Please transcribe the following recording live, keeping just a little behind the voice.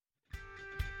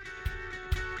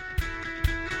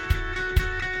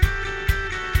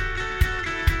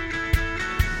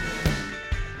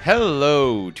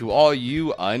Hello to all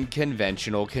you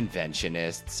unconventional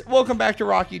conventionists. Welcome back to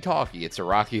Rocky Talkie. It's a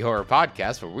Rocky Horror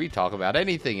podcast where we talk about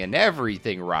anything and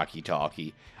everything Rocky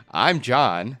Talkie. I'm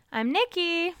John. I'm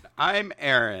Nikki. I'm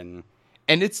Aaron.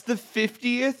 And it's the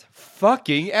 50th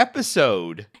fucking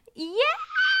episode. Yeah!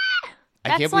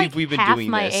 I can't believe we've been half doing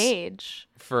my this age.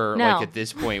 for, No. at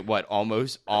this point,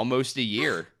 almost a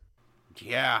year.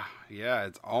 Yeah,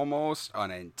 it's almost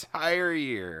an entire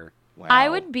year. Wow. I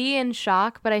would be in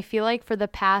shock, but I feel like for the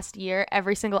past year,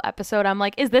 every single episode, I'm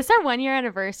like, is this our 1 year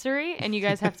anniversary? And you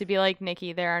guys have to be like,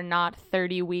 Nikki, there are not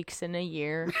 30 weeks in a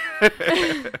year.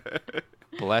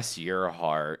 Bless your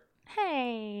heart.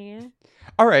 Hey.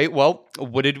 All right, well,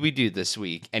 what did we do this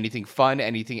week? Anything fun,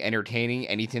 anything entertaining,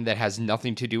 anything that has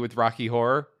nothing to do with Rocky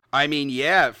Horror? I mean,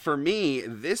 yeah, for me,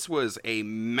 this was a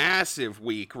massive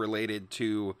week related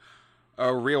to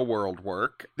real world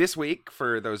work. This week,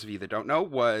 for those of you that don't know,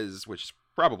 which is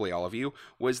probably all of you,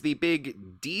 was the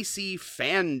big DC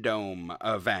Fandom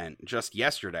event just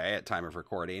yesterday at time of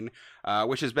recording,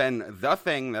 which has been the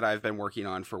thing that I've been working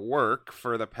on for work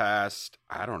for the past,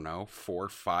 4 or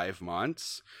 5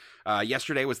 months.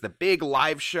 Yesterday was the big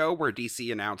live show where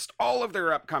DC announced all of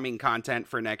their upcoming content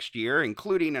for next year,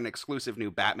 including an exclusive new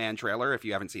Batman trailer. If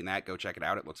you haven't seen that, go check it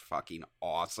out. It looks fucking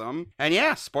awesome. And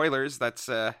yeah, spoilers, that's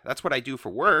what I do for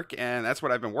work, and that's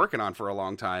what I've been working on for a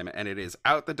long time, and it is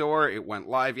out the door. It went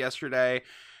live yesterday.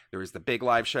 There was the big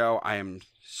live show. I am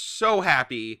so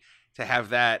happy to have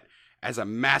that as a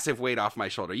massive weight off my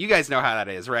shoulder. You guys know how that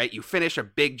is, right? You finish a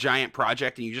big, giant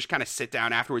project, and you just kind of sit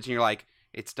down afterwards, and you're like,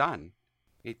 it's done.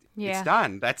 It's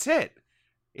done. That's it.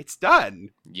 It's done.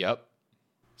 Yep.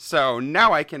 So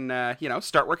now I can,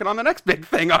 start working on the next big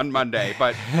thing on Monday.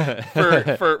 But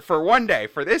for one day,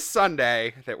 for this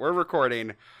Sunday that we're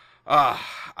recording, I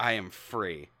am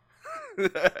free.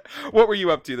 What were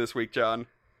you up to this week, John?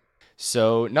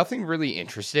 So nothing really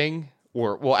interesting,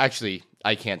 actually,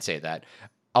 I can't say that.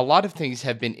 A lot of things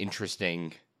have been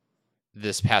interesting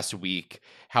this past week.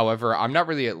 However, I'm not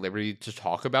really at liberty to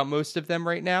talk about most of them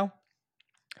right now.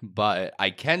 But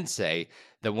I can say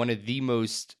that one of the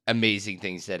most amazing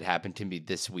things that happened to me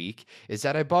this week is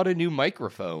that I bought a new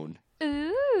microphone.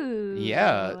 Ooh.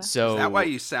 Yeah, so... Is that why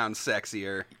you sound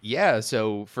sexier? Yeah,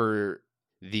 so for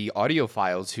the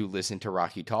audiophiles who listen to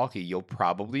Rocky Talkie, you'll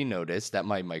probably notice that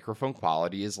my microphone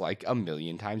quality is like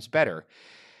 1,000,000 times better.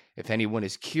 If anyone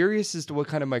is curious as to what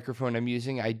kind of microphone I'm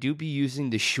using, I do be using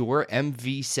the Shure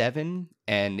MV7,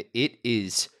 and it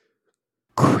is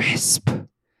crisp.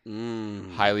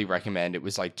 Highly recommend. It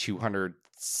was like $270,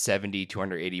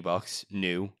 $280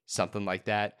 new, something like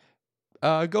that.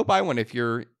 Go buy one if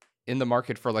you're in the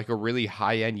market for like a really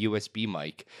high-end USB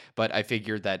mic. But I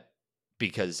figured that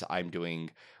because I'm doing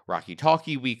Rocky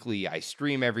Talkie weekly, I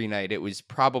stream every night, it was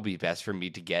probably best for me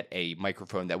to get a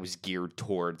microphone that was geared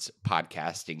towards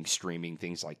podcasting, streaming,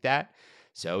 things like that.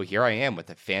 So here I am with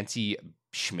a fancy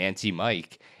schmancy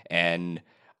mic, and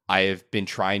I have been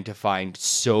trying to find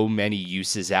so many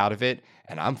uses out of it,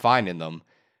 and I'm finding them.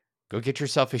 Go get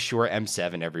yourself a Shure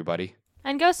M7, everybody.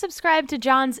 And go subscribe to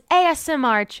John's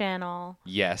ASMR channel.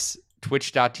 Yes,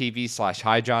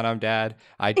 twitch.tv/HiJohnI'mDad.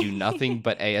 I do nothing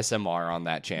but ASMR on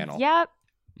that channel. Yep.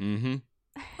 Mm-hmm.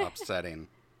 Upsetting.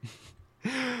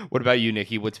 What about you,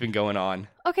 Nikki? What's been going on?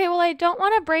 Okay, well, I don't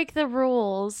want to break the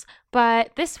rules,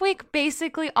 but this week,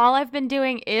 basically, all I've been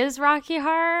doing is Rocky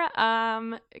Horror,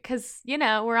 because,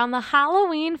 we're on the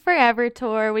Halloween Forever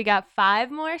tour. We got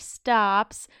 5 more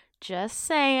stops. Just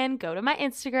saying, go to my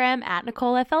Instagram,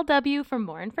 @NicoleFLW, for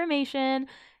more information.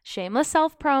 Shameless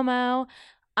self-promo.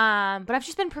 But I've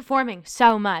just been performing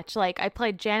so much. Like, I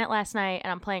played Janet last night,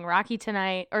 and I'm playing Rocky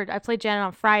tonight. Or I played Janet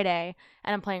on Friday,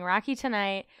 and I'm playing Rocky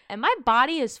tonight. And my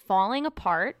body is falling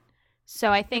apart.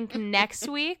 So I think next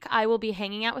week I will be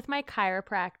hanging out with my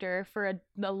chiropractor for a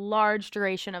large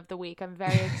duration of the week. I'm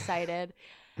very excited.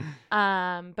 But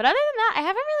other than that, I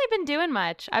haven't really been doing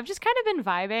much. I've just kind of been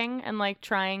vibing and like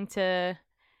trying to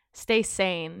stay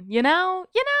sane. You've been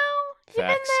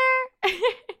there.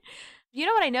 You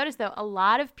know what I noticed though? A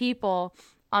lot of people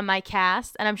on my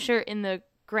cast, and I'm sure in the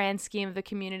grand scheme of the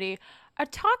community, are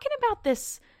talking about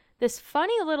this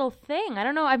funny little thing. I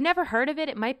don't know. I've never heard of it.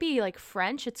 It might be like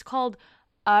French. It's called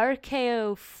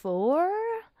RKO4.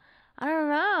 I don't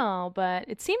know, but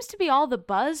it seems to be all the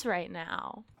buzz right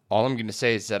now. All I'm going to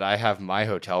say is that I have my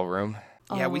hotel room.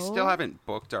 Yeah, we still haven't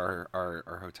booked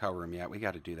our hotel room yet. We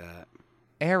got to do that.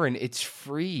 Aaron, it's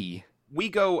free. We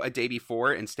go a day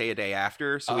before and stay a day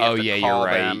after, so we Oh, have to yeah, call you're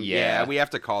right. them. Yeah. We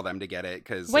have to call them to get it.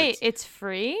 Cause Wait, it's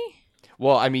free?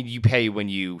 Well, I mean, you pay when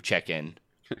you check in.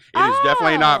 It is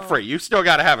definitely not Oh. free. You still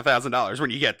got to have $1,000 when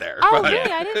you get there. Oh, but-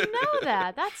 really? I didn't know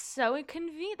that. That's so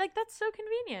convenient. That's so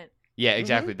convenient. Yeah,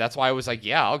 exactly. That's why I was like,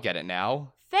 yeah, I'll get it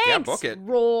now. Thanks, book it.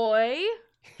 Roy.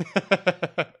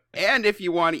 And if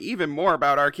you want even more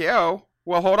about RKO,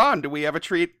 well, hold on. Do we have a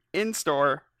treat in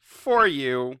store for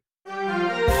you?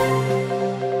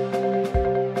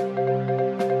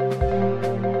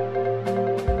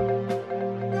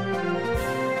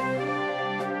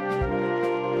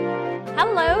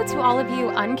 Hello to all of you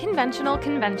unconventional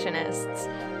conventionists.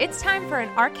 It's time for an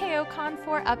RKO Con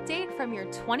 4 update from your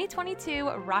 2022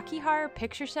 Rocky Horror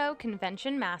Picture Show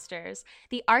Convention Masters,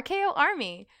 the RKO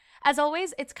Army. As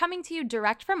always, it's coming to you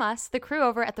direct from us, the crew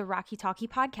over at the Rocky Talkie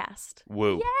podcast.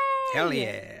 Woo. Yay! Hell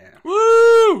yeah.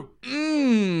 Woo!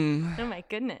 Oh my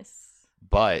goodness.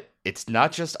 But it's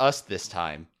not just us this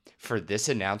time. For this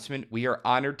announcement, we are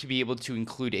honored to be able to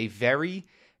include a very,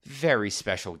 very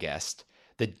special guest,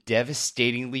 the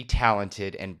devastatingly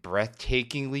talented and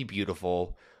breathtakingly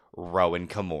beautiful Rowan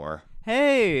Kamore.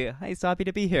 Hey, so happy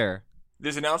to be here.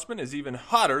 This announcement is even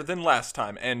hotter than last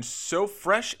time, and so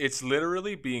fresh it's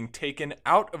literally being taken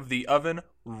out of the oven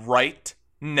right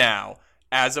now,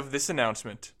 as of this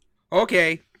announcement.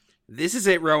 Okay, this is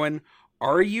it, Rowan.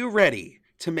 Are you ready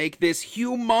to make this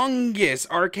humongous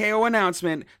RKO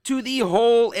announcement to the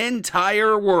whole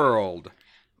entire world?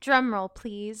 Drumroll,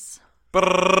 please.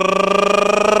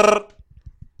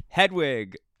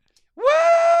 Hedwig. Woo!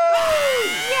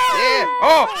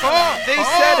 Yeah. They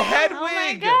said Hedwig! Oh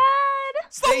my god!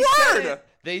 It's the word!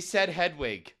 They said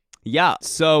Hedwig. Yeah,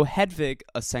 so Hedwig,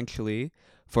 essentially,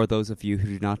 for those of you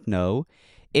who do not know,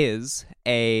 is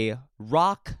a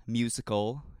rock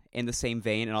musical in the same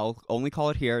vein, and I'll only call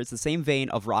it here, it's the same vein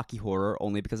of Rocky Horror,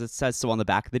 only because it says so on the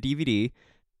back of the DVD.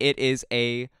 It is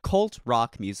a cult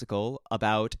rock musical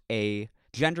about a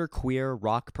genderqueer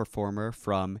rock performer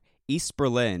from East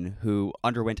Berlin who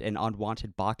underwent an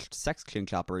unwanted botched sex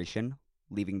change operation,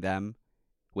 leaving them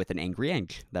with an angry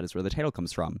inch. That is where the title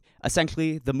comes from.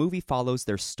 Essentially, the movie follows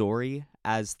their story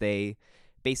as they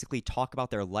basically talk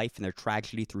about their life and their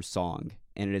tragedy through song,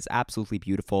 and it is absolutely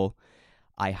beautiful.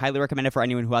 I highly recommend it for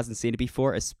anyone who hasn't seen it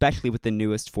before, especially with the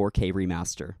newest 4K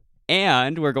remaster.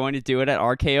 And we're going to do it at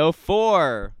RKO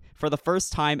 4 for the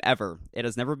first time ever. It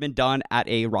has never been done at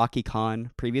a Rocky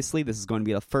Con previously. This is going to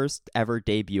be the first ever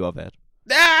debut of it.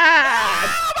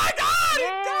 Ah! Oh my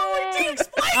god! No, we didn't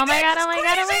explain Oh my it. god, oh my It's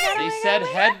god, oh my crazy. god, oh They my said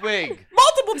god. Hedwig.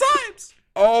 Multiple times!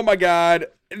 Oh my god,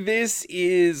 this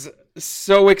is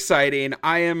so exciting.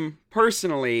 I am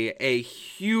personally a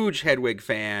huge Hedwig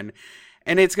fan,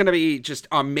 and it's going to be just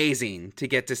amazing to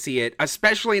get to see it,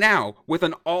 especially now with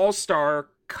an all-star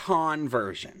con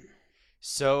version.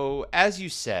 So, as you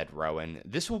said, Rowan,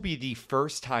 this will be the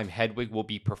first time Hedwig will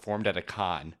be performed at a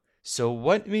con. So,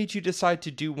 what made you decide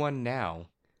to do one now?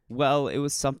 Well, it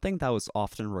was something that was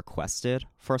often requested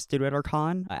for us to do at our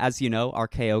con. As you know,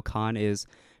 RKO Con is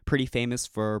pretty famous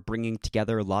for bringing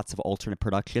together lots of alternate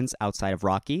productions outside of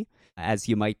Rocky. As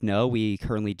you might know, we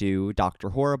currently do Dr.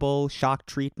 Horrible, Shock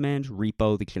Treatment,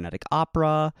 Repo the Genetic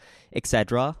Opera,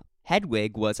 etc.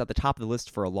 Hedwig was at the top of the list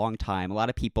for a long time. A lot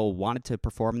of people wanted to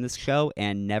perform in this show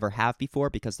and never have before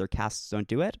because their casts don't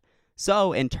do it.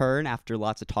 So, in turn, after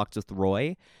lots of talks with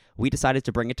Roy, we decided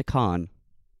to bring it to con.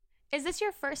 Is this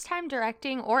your first time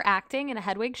directing or acting in a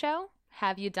Hedwig show?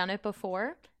 Have you done it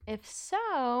before? If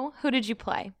so, who did you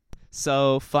play?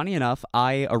 So, funny enough,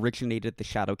 I originated the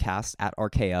Shadowcast at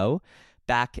RKO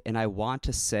back in, I want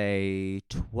to say,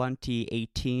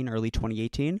 2018, early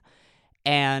 2018.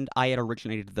 And I had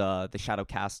originated the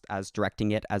Shadowcast as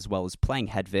directing it as well as playing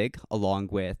Hedwig, along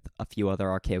with a few other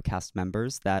RKO cast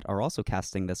members that are also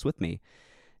casting this with me.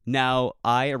 Now,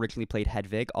 I originally played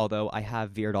Hedwig, although I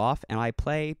have veered off, and I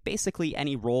play basically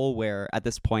any role where, at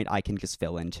this point, I can just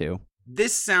fill into.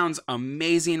 This sounds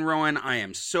amazing, Rowan. I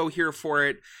am so here for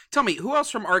it. Tell me, who else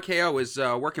from RKO is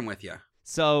working with you?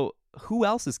 So, who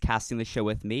else is casting the show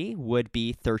with me would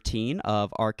be 13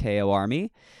 of RKO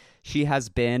Army. She has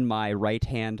been my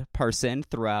right-hand person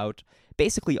throughout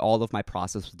basically all of my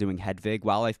process with doing Hedwig.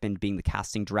 While I've been being the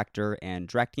casting director and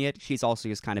directing it, she's also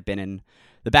just kind of been in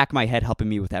the back of my head helping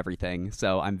me with everything.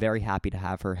 So I'm very happy to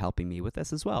have her helping me with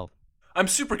this as well. I'm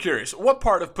super curious. What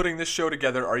part of putting this show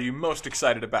together are you most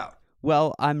excited about?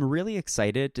 Well, I'm really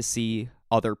excited to see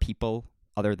other people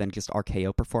other than just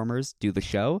RKO performers do the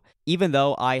show. Even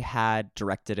though I had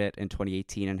directed it in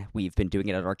 2018 and we've been doing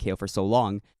it at RKO for so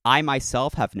long, I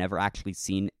myself have never actually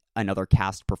seen another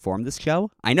cast perform this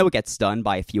show. I know it gets done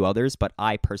by a few others, but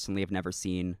I personally have never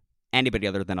seen anybody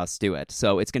other than us do it.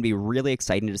 So it's going to be really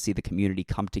exciting to see the community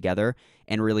come together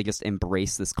and really just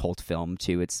embrace this cult film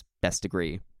to its best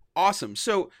degree. Awesome.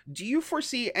 So, do you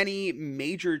foresee any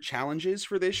major challenges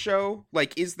for this show?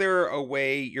 Like, is there a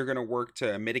way you're going to work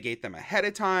to mitigate them ahead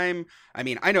of time? I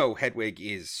mean, I know Hedwig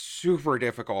is super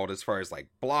difficult as far as like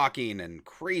blocking and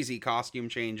crazy costume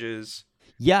changes.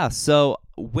 Yeah, so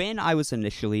when I was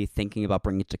initially thinking about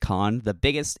bringing it to con, the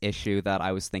biggest issue that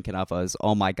I was thinking of was,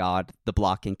 oh my god, the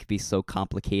blocking could be so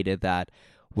complicated that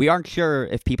we aren't sure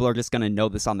if people are just going to know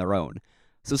this on their own.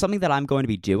 So something that I'm going to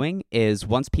be doing is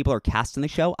once people are cast in the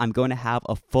show, I'm going to have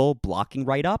a full blocking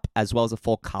write-up as well as a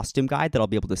full costume guide that I'll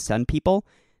be able to send people.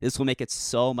 This will make it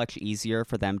so much easier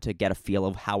for them to get a feel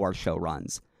of how our show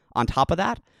runs. On top of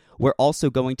that, we're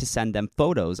also going to send them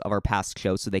photos of our past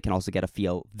shows so they can also get a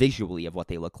feel visually of what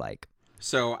they look like.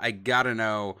 So I gotta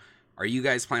know, are you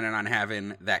guys planning on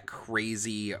having that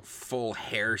crazy full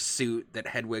hair suit that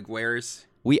Hedwig wears?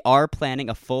 We are planning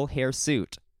a full hair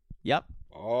suit. Yep.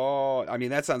 Oh, I mean,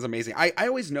 that sounds amazing. I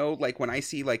always know, like, when I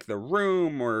see, like, The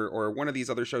Room or one of these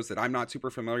other shows that I'm not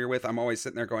super familiar with, I'm always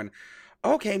sitting there going,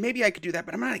 okay, maybe I could do that,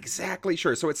 but I'm not exactly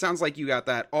sure. So it sounds like you got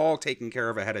that all taken care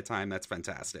of ahead of time. That's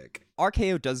fantastic.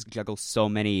 RKO does juggle so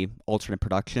many alternate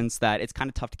productions that it's kind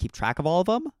of tough to keep track of all of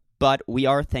them, but we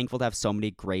are thankful to have so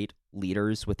many great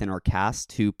leaders within our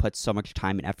cast who put so much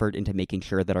time and effort into making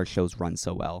sure that our shows run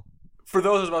so well. For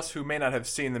those of us who may not have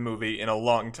seen the movie in a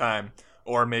long time,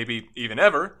 or maybe even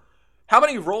ever, how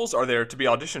many roles are there to be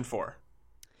auditioned for?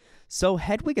 So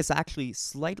Hedwig is actually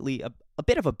slightly a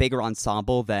bit of a bigger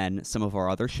ensemble than some of our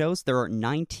other shows. There are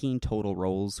 19 total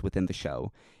roles within the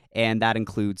show, and that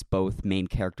includes both main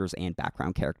characters and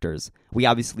background characters. We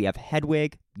obviously have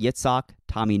Hedwig, Yitzhak,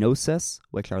 Tommy Gnosis,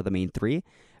 which are the main three,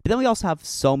 but then we also have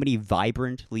so many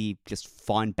vibrantly just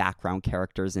fun background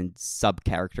characters and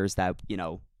sub-characters that, you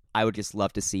know, I would just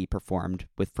love to see performed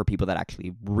for people that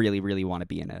actually really, really want to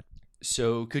be in it.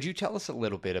 So could you tell us a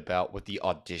little bit about what the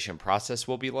audition process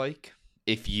will be like,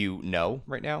 if you know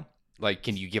right now? Like,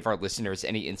 can you give our listeners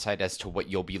any insight as to what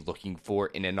you'll be looking for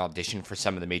in an audition for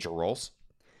some of the major roles?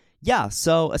 Yeah,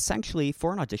 so essentially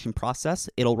for an audition process,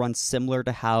 it'll run similar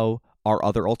to how our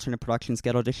other alternate productions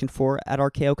get auditioned for at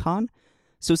RKOCon.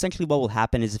 So essentially what will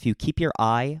happen is if you keep your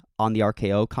eye on the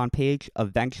RKOCon page,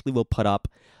 eventually we'll put up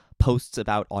posts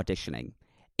about auditioning.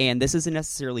 And this isn't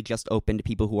necessarily just open to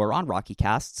people who are on Rocky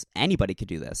Casts. Anybody could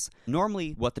do this.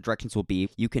 Normally, what the directions will be,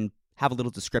 you can have a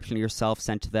little description of yourself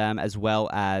sent to them, as well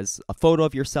as a photo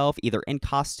of yourself, either in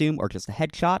costume or just a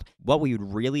headshot. What we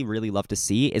would really, really love to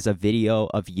see is a video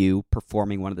of you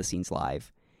performing one of the scenes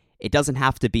live. It doesn't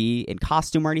have to be in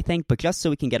costume or anything, but just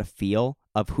so we can get a feel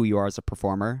of who you are as a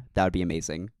performer, that would be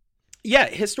amazing. Yeah,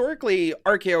 historically,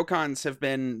 RKOCons have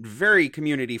been very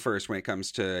community first when it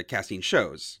comes to casting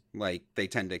shows. Like, they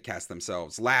tend to cast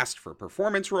themselves last for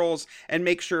performance roles and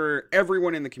make sure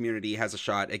everyone in the community has a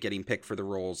shot at getting picked for the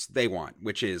roles they want,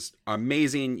 which is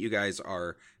amazing. You guys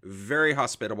are very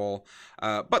hospitable.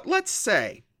 But let's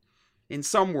say, in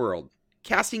some world,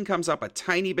 casting comes up a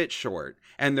tiny bit short,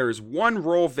 and there's one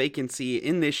role vacancy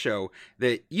in this show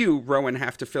that you, Rowan,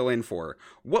 have to fill in for.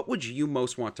 What would you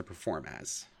most want to perform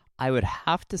as? I would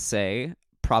have to say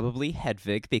probably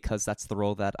Hedwig, because that's the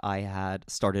role that I had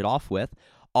started off with.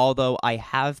 Although I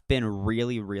have been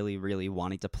really, really, really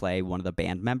wanting to play one of the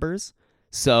band members.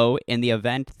 So in the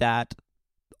event that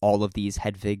all of these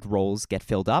Hedwig roles get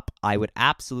filled up, I would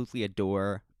absolutely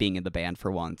adore being in the band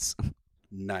for once.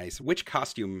 Nice. Which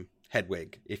costume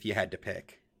Hedwig, if you had to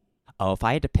pick? Oh, if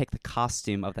I had to pick the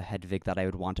costume of the Hedwig that I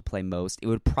would want to play most, it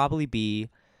would probably be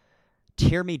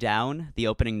Tear Me Down, the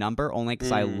opening number, only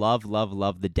because I love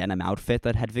the denim outfit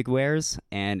that Hedwig wears,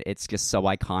 and it's just so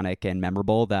iconic and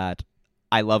memorable that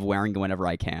I love wearing it whenever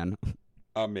I can.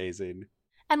 Amazing.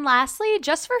 And lastly,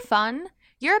 just for fun,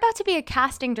 you're about to be a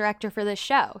casting director for this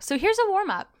show. So here's a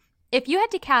warm-up. If you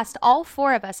had to cast all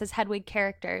 4 of us as Hedwig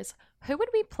characters, who would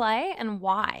we play and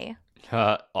why?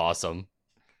 Awesome.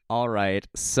 All right,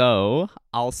 so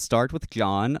I'll start with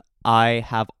John. I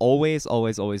have always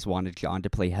wanted John to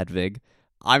play Hedwig.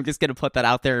 I'm just going to put that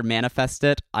out there and manifest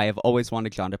it. I have always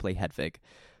wanted John to play Hedwig.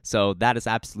 So that is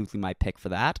absolutely my pick for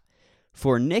that.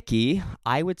 For Nikki,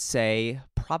 I would say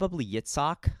probably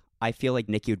Yitzhak. I feel like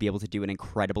Nikki would be able to do an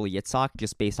incredible Yitzhak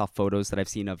just based off photos that I've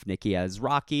seen of Nikki as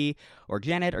Rocky or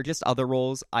Janet or just other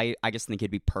roles. I just think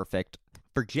it'd be perfect.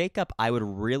 For Jacob, I would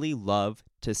really love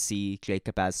to see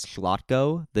Jacob as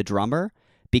Schlotko, the drummer,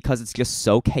 because it's just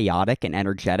so chaotic and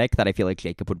energetic that I feel like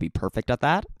Jacob would be perfect at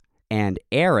that. And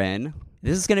Aaron,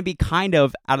 this is going to be kind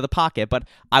of out of the pocket, but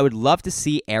I would love to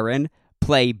see Aaron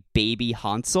play baby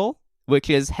Hansel, which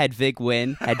is Hedwig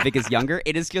when Hedwig is younger.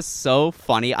 It is just so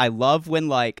funny. I love when,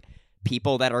 like,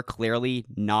 people that are clearly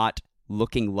not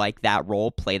looking like that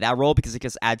role play that role because it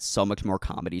just adds so much more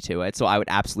comedy to it. So I would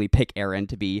absolutely pick Aaron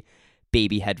to be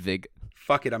baby Hedwig.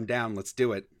 Fuck it, I'm down. Let's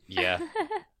do it. Yeah.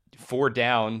 4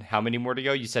 down. How many more to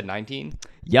go? You said 19?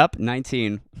 Yep,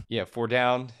 19. Yeah, 4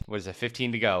 down. What is it?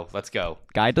 15 to go. Let's go.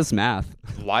 Guy does math.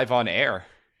 Live on air.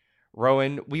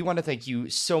 Rowan, we want to thank you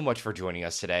so much for joining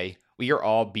us today. We are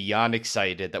all beyond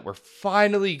excited that we're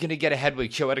finally going to get a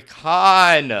Hedwig show at a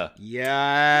con.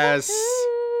 Yes.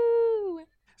 Woo!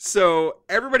 So,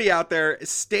 everybody out there,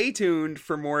 stay tuned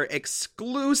for more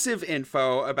exclusive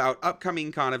info about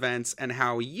upcoming con events and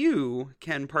how you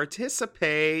can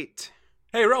participate.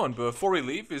 Hey, Rowan, before we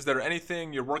leave, is there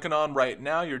anything you're working on right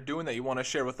now you're doing that you want to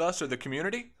share with us or the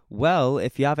community? Well,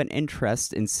 if you have an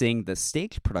interest in seeing the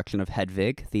stage production of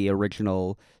Hedwig, the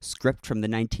original script from the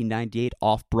 1998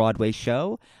 off-Broadway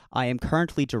show, I am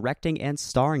currently directing and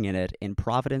starring in it in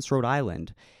Providence, Rhode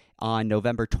Island on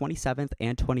November 27th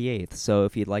and 28th. So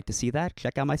if you'd like to see that,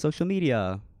 check out my social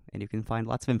media, and you can find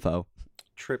lots of info.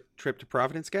 Trip to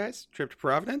Providence, guys? Trip to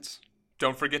Providence?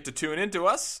 Don't forget to tune in to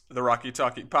us, the Rocky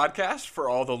Talkie Podcast, for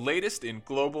all the latest in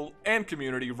global and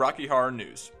community Rocky Horror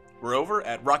news. We're over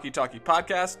at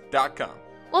RockyTalkiePodcast.com.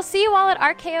 We'll see you all at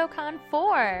RKOCon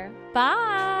 4.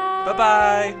 Bye.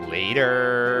 Bye-bye.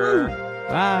 Later.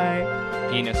 Bye.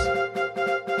 Penis.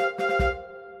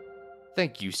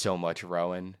 Thank you so much,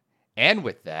 Rowan. And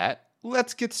with that,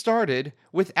 let's get started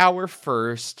with our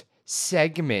first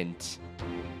segment.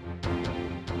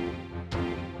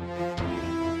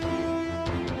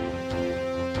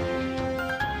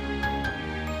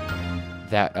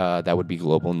 That would be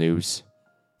global news.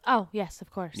 Oh, yes,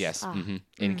 of course. Yes. Ah.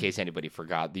 In case anybody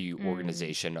forgot the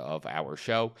organization of our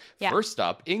show. Yeah. First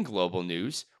up in global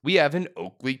news, we have an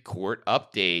Oakley Court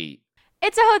update.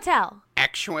 It's a hotel.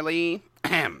 Actually,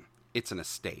 it's an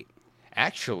estate.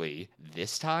 Actually,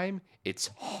 this time it's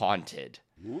haunted.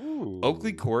 Ooh.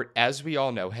 Oakley Court, as we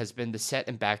all know, has been the set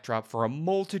and backdrop for a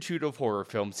multitude of horror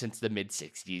films since the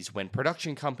mid-60s when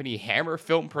production company Hammer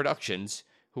Film Productions,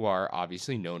 who are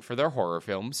obviously known for their horror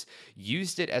films,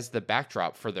 used it as the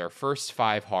backdrop for their first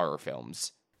 5 horror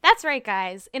films. That's right,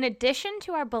 guys. In addition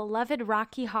to our beloved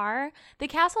Rocky Horror, the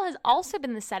castle has also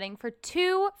been the setting for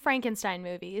 2 Frankenstein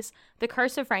movies, The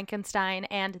Curse of Frankenstein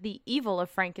and The Evil of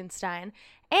Frankenstein,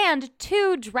 and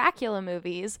 2 Dracula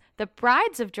movies, The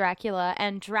Brides of Dracula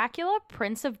and Dracula,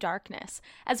 Prince of Darkness,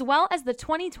 as well as the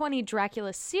 2020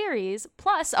 Dracula series,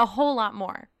 plus a whole lot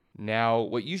more. Now,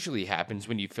 what usually happens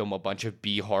when you film a bunch of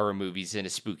B-horror movies in a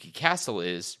spooky castle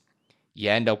is you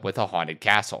end up with a haunted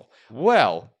castle.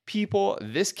 Well, people,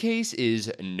 this case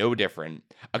is no different.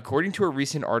 According to a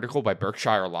recent article by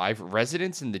Berkshire Live,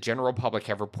 residents and the general public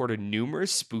have reported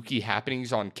numerous spooky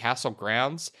happenings on castle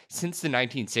grounds since the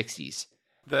 1960s.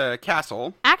 The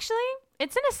castle Actually,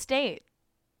 it's an estate.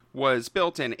 was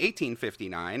built in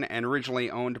 1859 and originally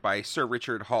owned by Sir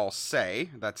Richard Hall Say,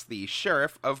 that's the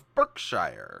Sheriff of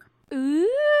Berkshire.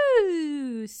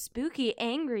 Ooh, spooky,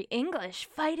 angry English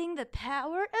fighting the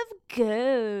power of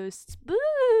ghosts.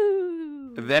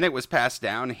 Boo! Then it was passed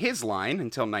down his line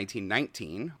until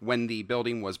 1919, when the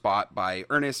building was bought by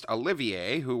Ernest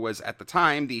Olivier, who was at the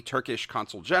time the Turkish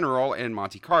consul general in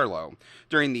Monte Carlo.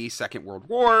 During the Second World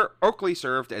War, Oakley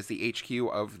served as the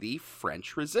HQ of the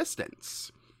French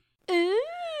Resistance.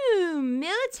 Ooh,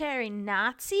 military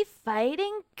Nazi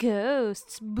fighting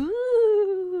ghosts.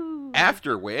 Boo!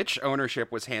 After which,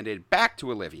 ownership was handed back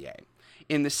to Olivier.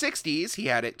 In the 60s, he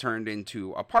had it turned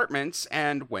into apartments,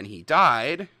 and when he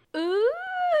died,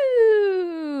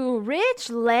 Ooh, rich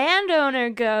landowner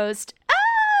ghost.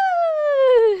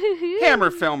 Oh!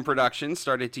 Hammer Film Productions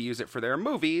started to use it for their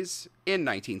movies in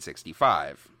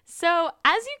 1965. So,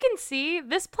 as you can see,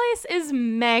 this place is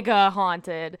mega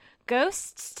haunted.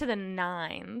 Ghosts to the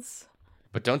nines.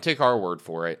 But don't take our word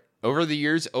for it. Over the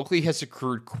years, Oakley has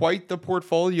accrued quite the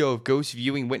portfolio of ghost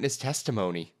viewing witness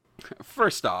testimony.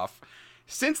 First off,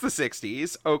 since the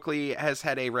 60s, Oakley has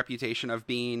had a reputation of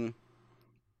being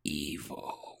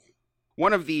evil.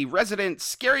 One of the resident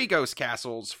scary ghost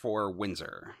castles for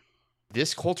Windsor.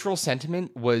 This cultural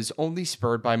sentiment was only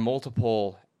spurred by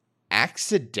multiple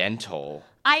accidental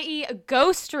I.e.,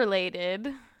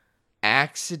 ghost-related.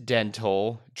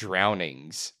 accidental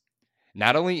drownings.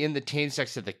 Not only in the Thames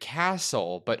next to the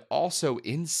castle, but also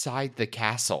inside the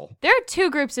castle. There are 2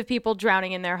 groups of people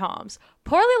drowning in their homes.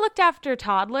 Poorly looked after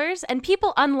toddlers and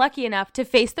people unlucky enough to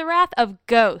face the wrath of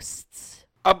ghosts.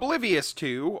 Oblivious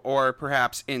to, or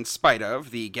perhaps in spite of,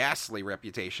 the ghastly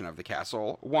reputation of the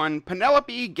castle, one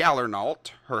Penelope Gallernault,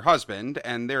 her husband,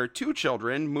 and their 2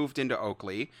 children moved into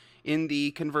Oakley in the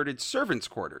converted servants'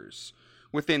 quarters.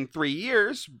 Within 3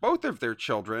 years, both of their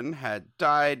children had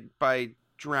died by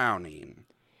drowning.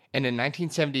 And in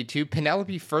 1972,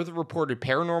 Penelope further reported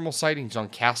paranormal sightings on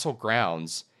castle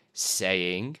grounds,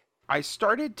 saying, I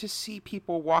started to see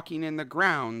people walking in the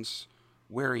grounds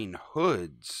wearing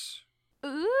hoods.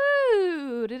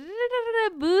 Ooh,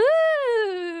 boo.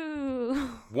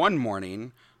 One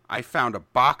morning, I found a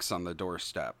box on the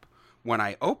doorstep. When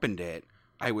I opened it,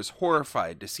 I was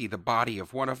horrified to see the body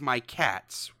of one of my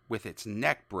cats with its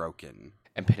neck broken.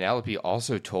 And Penelope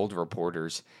also told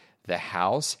reporters, the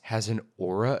house has an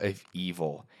aura of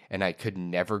evil, and I could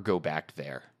never go back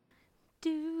there.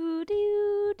 Do,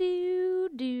 do, do,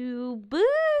 do, boo.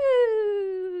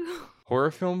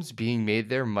 Horror films being made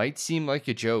there might seem like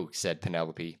a joke, said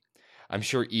Penelope. I'm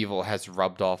sure evil has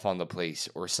rubbed off on the place,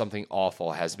 or something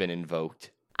awful has been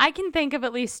invoked. I can think of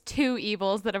at least 2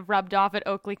 evils that have rubbed off at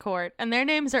Oakley Court, and their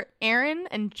names are Aaron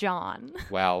and John.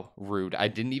 Wow, rude. I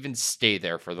didn't even stay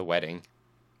there for the wedding.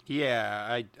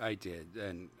 Yeah, I did.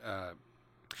 And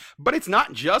but it's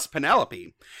not just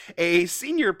Penelope. A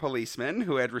senior policeman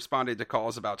who had responded to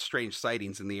calls about strange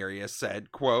sightings in the area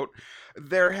said, quote,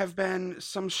 there have been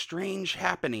some strange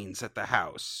happenings at the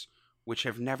house, which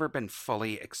have never been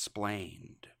fully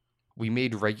explained. We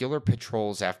made regular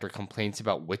patrols after complaints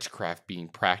about witchcraft being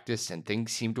practiced, and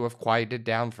things seem to have quieted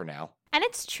down for now. And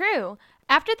it's true.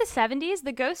 After the 70s,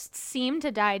 the ghosts seemed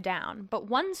to die down, but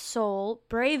one soul,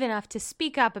 brave enough to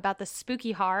speak up about the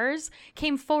spooky horrors,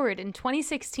 came forward in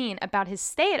 2016 about his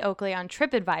stay at Oakley on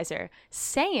TripAdvisor,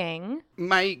 saying,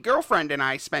 My girlfriend and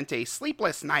I spent a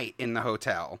sleepless night in the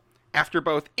hotel. After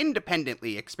both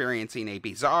independently experiencing a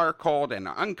bizarre, cold, and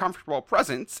uncomfortable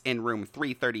presence in room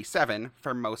 337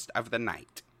 for most of the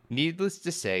night. Needless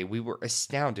to say, we were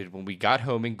astounded when we got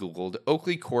home and Googled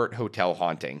Oakley Court Hotel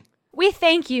haunting. We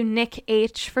thank you, Nick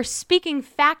H., for speaking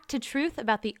fact to truth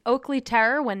about the Oakley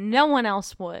Terror when no one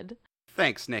else would.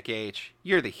 Thanks, Nick H.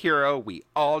 You're the hero we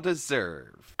all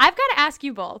deserve. I've got to ask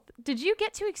you both, did you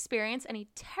get to experience any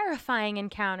terrifying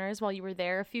encounters while you were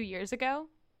there a few years ago?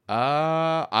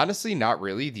 Honestly, not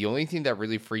really. The only thing that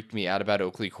really freaked me out about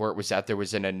Oakley Court was that there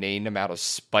was an inane amount of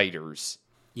spiders.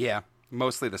 Yeah,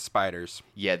 mostly the spiders.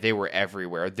 Yeah, they were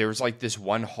everywhere. There's like this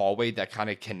one hallway that kind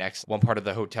of connects one part of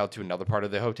the hotel to another part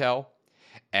of the hotel,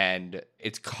 and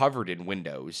it's covered in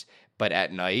windows. But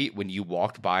at night, when you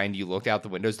walked by and you looked out the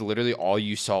windows, literally all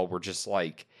you saw were just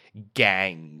like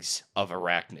gangs of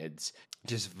arachnids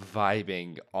just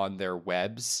vibing on their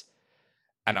webs.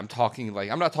 And I'm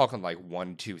not talking like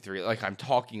 1, 2, 3, like I'm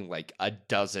talking like a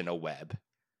dozen a web.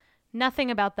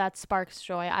 Nothing about that sparks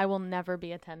joy. I will never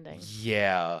be attending.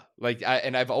 Yeah.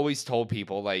 And I've always told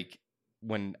people, like,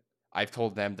 when I've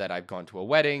told them that I've gone to a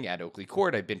wedding at Oakley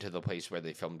Court, I've been to the place where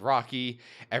they filmed Rocky,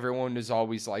 everyone is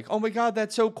always like, oh my God,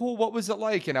 that's so cool. What was it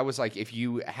like? And I was like, if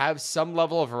you have some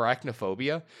level of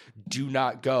arachnophobia, do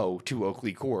not go to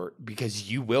Oakley Court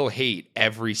because you will hate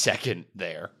every second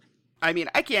there. I mean,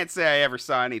 I can't say I ever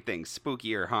saw anything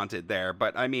spooky or haunted there,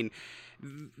 but I mean,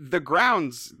 the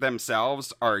grounds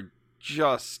themselves are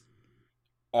just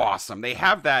awesome. They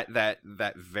have that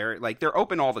very, like, they're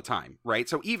open all the time, right?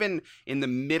 So even in the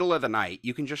middle of the night,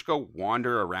 you can just go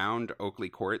wander around Oakley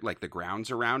Court, like the grounds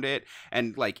around it,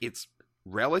 and like it's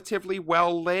relatively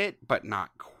well lit, but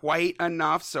not quite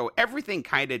enough. So everything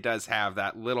kind of does have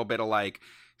that little bit of like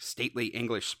stately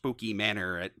English spooky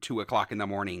manner at 2:00 in the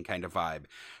morning kind of vibe.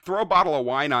 Throw a bottle of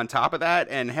wine on top of that,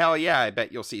 and hell yeah, I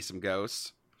bet you'll see some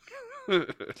ghosts.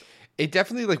 It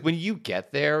definitely, like, when you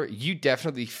get there, you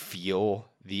definitely feel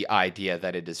the idea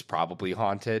that it is probably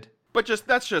haunted. But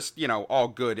that's just, you know, all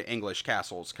good English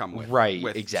castles come with,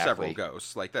 with exactly. several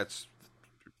ghosts. Like, that's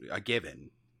a given.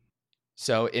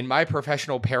 So in my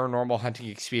professional paranormal hunting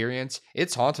experience,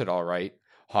 it's haunted all right.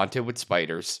 Haunted with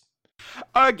spiders.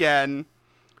 Again,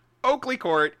 Oakley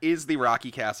Court is the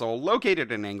Rocky Castle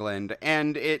located in England,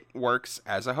 and it works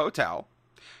as a hotel.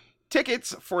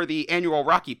 Tickets for the annual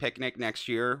Rocky Picnic next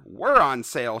year were on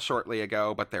sale shortly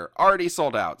ago, but they're already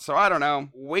sold out. So I don't know.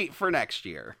 Wait for next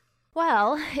year.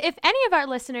 Well, if any of our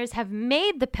listeners have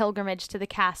made the pilgrimage to the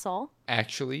castle,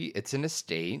 actually, it's an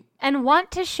estate, and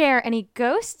want to share any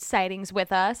ghost sightings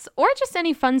with us, or just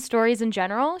any fun stories in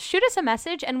general, shoot us a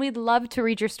message and we'd love to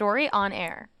read your story on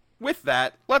air. With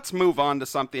that, let's move on to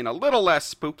something a little less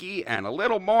spooky and a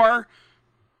little more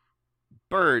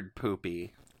bird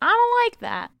poopy. I don't like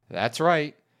that. That's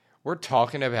right. We're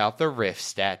talking about the Riff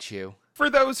statue. For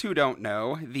those who don't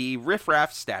know, the Riff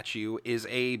Raff statue is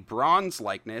a bronze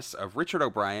likeness of Richard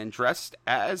O'Brien dressed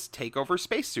as Takeover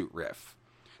Spacesuit Riff.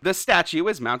 The statue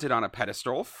is mounted on a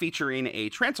pedestal featuring a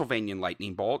Transylvanian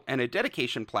lightning bolt and a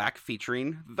dedication plaque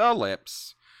featuring the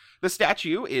lips. The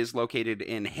statue is located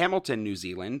in Hamilton, New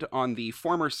Zealand, on the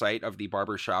former site of the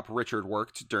barbershop Richard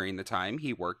worked during the time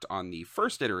he worked on the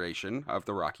first iteration of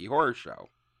the Rocky Horror Show.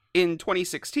 In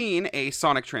 2016, a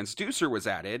sonic transducer was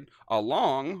added,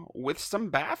 along with some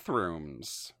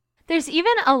bathrooms. There's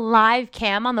even a live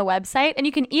cam on the website, and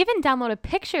you can even download a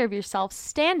picture of yourself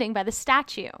standing by the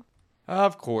statue.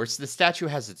 Of course, the statue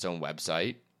has its own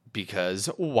website, because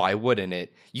why wouldn't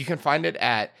it? You can find it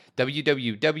at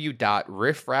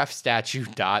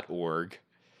www.riffraffstatue.org.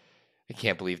 I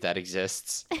can't believe that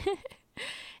exists.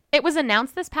 It was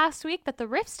announced this past week that the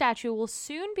Riff statue will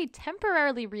soon be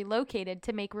temporarily relocated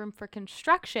to make room for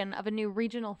construction of a new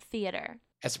regional theater.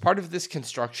 As part of this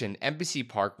construction, Embassy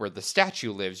Park, where the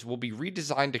statue lives, will be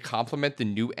redesigned to complement the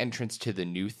new entrance to the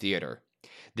new theater.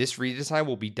 This redesign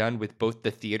will be done with both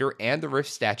the theater and the Riff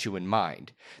statue in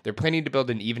mind. They're planning to build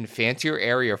an even fancier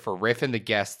area for Riff and the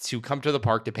guests who come to the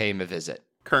park to pay him a visit.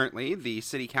 Currently, the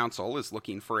City Council is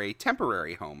looking for a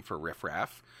temporary home for Riff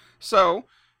Raff. So,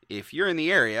 if you're in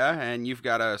the area and you've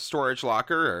got a storage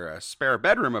locker or a spare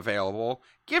bedroom available,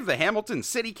 give the Hamilton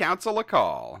City Council a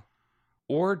call.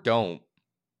 Or don't.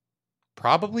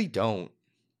 Probably don't.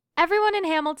 Everyone in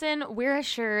Hamilton, we're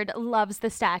assured, loves the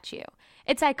statue.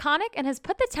 It's iconic and has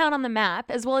put the town on the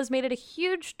map, as well as made it a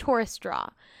huge tourist draw.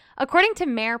 According to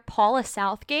Mayor Paula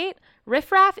Southgate,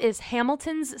 Riff Raff is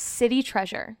Hamilton's city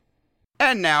treasure.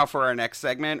 And now for our next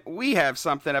segment, we have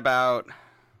something about...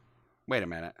 Wait a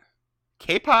minute.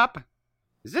 K-pop?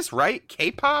 Is this right?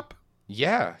 K-pop?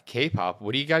 Yeah, K-pop.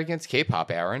 What do you got against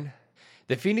K-pop, Aaron?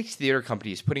 The Phoenix Theater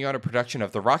Company is putting on a production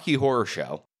of the Rocky Horror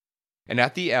Show. And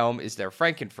at the helm is their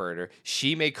Frankenfurter,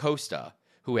 Shime Costa,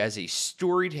 who has a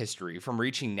storied history from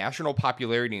reaching national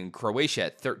popularity in Croatia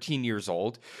at 13 years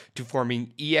old to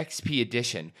forming EXP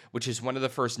Edition, which is one of the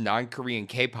first non-Korean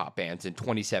K-pop bands in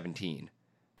 2017.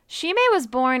 Shime was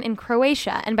born in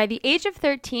Croatia, and by the age of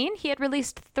 13, he had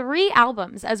released 3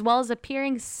 albums, as well as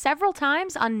appearing several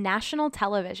times on national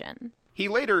television. He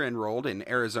later enrolled in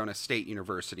Arizona State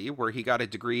University, where he got a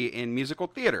degree in musical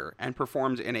theater and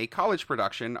performed in a college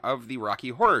production of the Rocky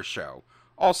Horror Show,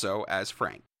 also as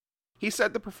Frank. He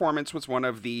said the performance was one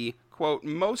of the, quote,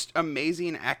 most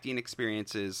amazing acting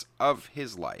experiences of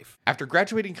his life. After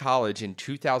graduating college in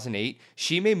 2008,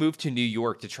 Shime moved to New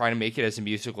York to try to make it as a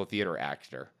musical theater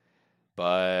actor.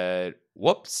 But,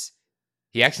 whoops,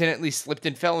 he accidentally slipped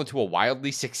and fell into a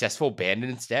wildly successful band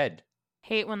instead.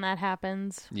 Hate when that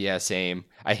happens. Yeah, same.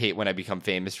 I hate when I become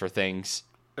famous for things.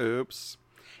 Oops.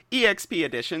 EXP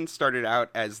Edition started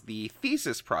out as the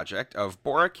thesis project of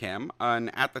Bora Kim, an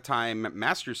at the time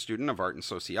master's student of art and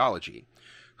sociology.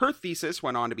 Her thesis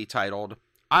went on to be titled,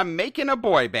 I'm Making a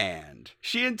Boy Band.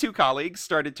 She and 2 colleagues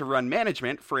started to run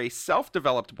management for a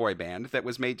self-developed boy band that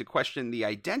was made to question the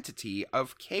identity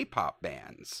of K-pop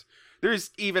bands.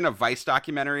 There's even a Vice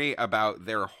documentary about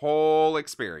their whole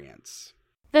experience.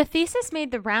 The thesis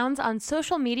made the rounds on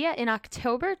social media in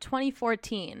October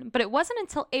 2014, but it wasn't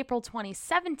until April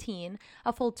 2017,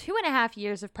 a full 2.5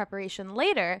 years of preparation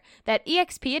later, that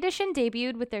EXP Edition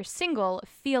debuted with their single,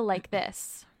 Feel Like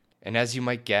This. And as you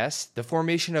might guess, the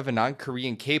formation of a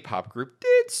non-Korean K-pop group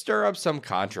did stir up some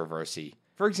controversy.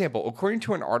 For example, according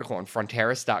to an article on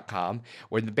Fronteras.com,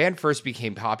 when the band first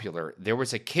became popular, there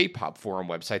was a K-pop forum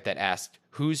website that asked,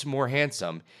 who's more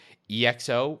handsome,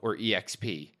 EXO or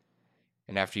EXP?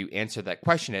 And after you answered that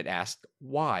question, it asked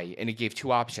why, and it gave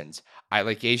 2 options. I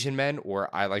like Asian men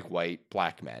or I like white,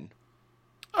 black men.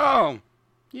 Oh,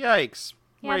 yikes.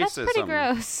 Yeah, Racism. that's pretty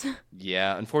gross.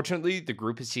 Yeah, unfortunately, the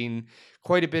group has seen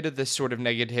quite a bit of this sort of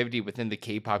negativity within the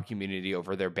K-pop community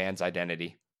over their band's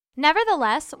identity.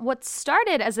 Nevertheless, what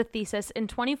started as a thesis in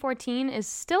 2014 is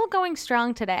still going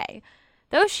strong today.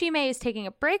 Though Shime is taking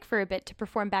a break for a bit to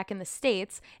perform back in the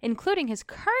States, including his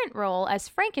current role as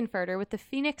Frankenfurter with the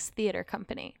Phoenix Theater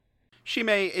Company. Shime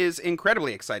is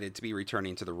incredibly excited to be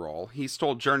returning to the role. He's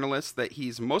told journalists that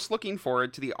he's most looking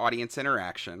forward to the audience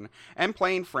interaction and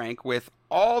playing Frank with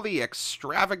all the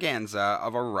extravaganza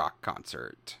of a rock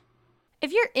concert.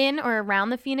 If you're in or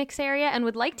around the Phoenix area and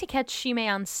would like to catch Shime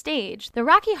on stage, the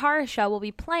Rocky Horror Show will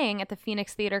be playing at the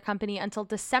Phoenix Theater Company until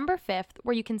December 5th,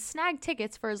 where you can snag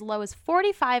tickets for as low as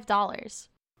 $45.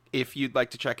 If you'd like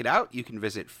to check it out, you can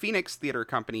visit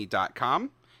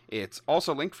phoenixtheatercompany.com. It's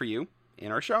also linked for you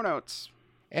in our show notes.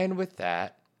 And with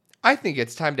that, I think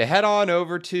it's time to head on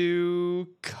over to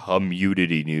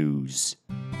Community News.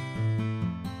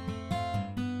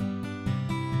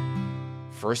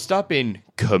 First up in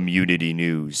Community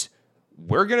News,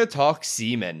 we're going to talk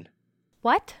semen.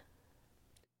 What?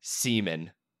 Semen.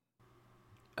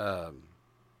 John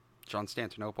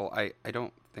Stantonopoulos, I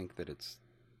don't think that it's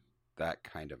that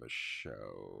kind of a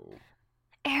show.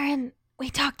 Aaron, we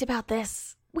talked about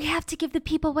this. We have to give the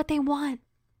people what they want.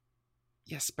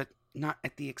 Yes, but not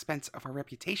at the expense of our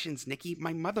reputations, Nikki.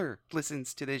 My mother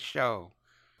listens to this show.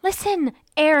 Listen,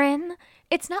 Aaron,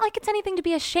 it's not like it's anything to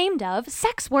be ashamed of.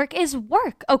 Sex work is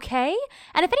work, okay?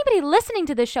 And if anybody listening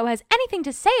to this show has anything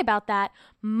to say about that,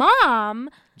 Mom...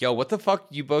 Yo, what the fuck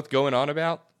you both going on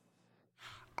about?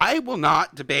 I will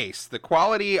not debase the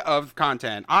quality of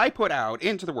content I put out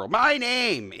into the world. My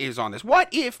name is on this. What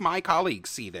if my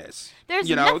colleagues see this? There's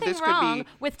nothing wrong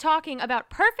with talking about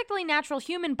perfectly natural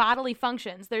human bodily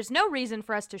functions. There's no reason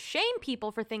for us to shame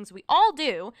people for things we all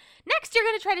do. Next, you're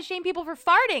going to try to shame people for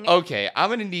farting. Okay, I'm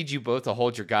going to need you both to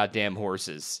hold your goddamn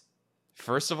horses.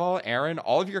 First of all, Aaron,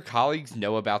 all of your colleagues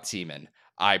know about semen.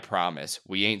 I promise.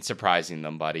 We ain't surprising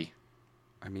them, buddy.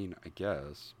 I mean, I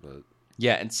guess, but...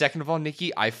 Yeah, and second of all,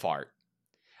 Nikki, I fart.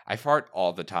 I fart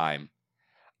all the time.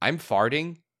 I'm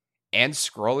farting and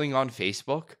scrolling on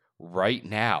Facebook right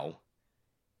now.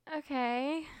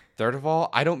 Okay. Third of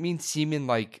all, I don't mean semen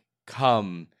like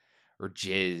cum or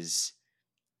jizz,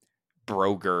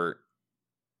 brogurt,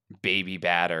 baby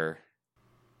batter.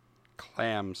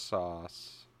 Clam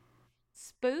sauce.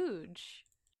 Spooge.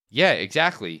 Yeah,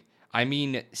 exactly. I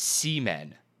mean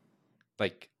seamen.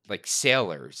 Like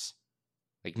sailors.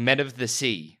 Like men of the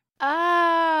sea.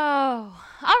 Oh.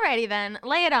 Alrighty then.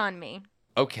 Lay it on me.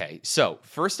 Okay, so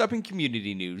first up in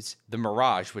community news, the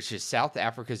Mirage, which is South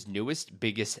Africa's newest,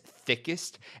 biggest,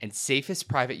 thickest, and safest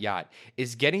private yacht,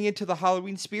 is getting into the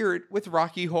Halloween spirit with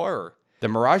Rocky Horror. The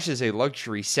Mirage is a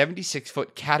luxury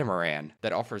 76-foot catamaran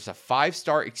that offers a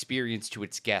 5-star experience to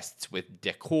its guests with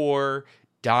decor,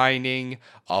 dining,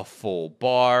 a full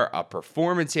bar, a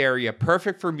performance area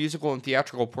perfect for musical and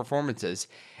theatrical performances,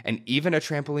 and even a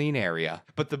trampoline area.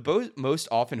 But the boat most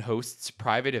often hosts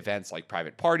private events like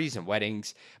private parties and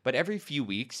weddings, but every few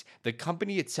weeks, the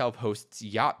company itself hosts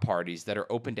yacht parties that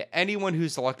are open to anyone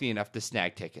who's lucky enough to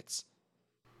snag tickets.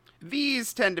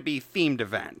 These tend to be themed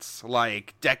events,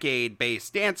 like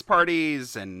decade-based dance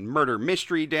parties and murder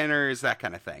mystery dinners, that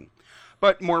kind of thing.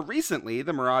 But more recently,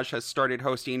 the Mirage has started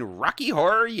hosting Rocky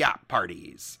Horror Yacht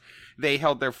Parties. They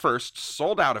held their first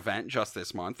sold-out event just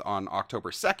this month on October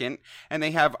 2nd, and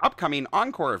they have upcoming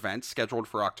encore events scheduled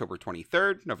for October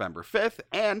 23rd, November 5th,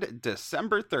 and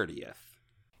December 30th.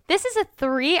 This is a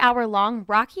 3-hour-long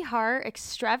Rocky Horror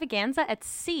extravaganza at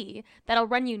sea that'll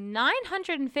run you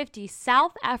 950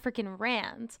 South African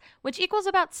rands, which equals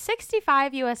about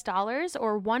 $65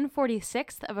 or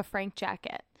 1/46 of a franc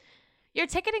jacket. Your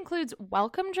ticket includes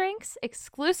welcome drinks,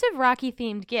 exclusive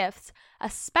Rocky-themed gifts, a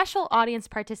special audience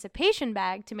participation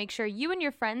bag to make sure you and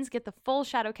your friends get the full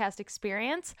Shadowcast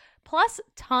experience, plus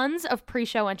tons of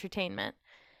pre-show entertainment.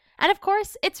 And of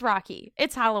course, it's Rocky.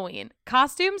 It's Halloween.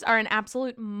 Costumes are an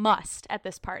absolute must at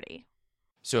this party.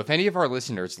 So if any of our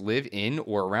listeners live in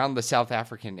or around the South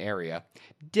African area,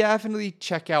 definitely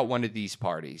check out one of these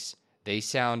parties. They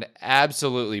sound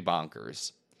absolutely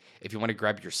bonkers. If you want to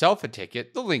grab yourself a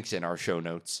ticket, the link's in our show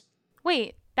notes.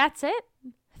 Wait, that's it?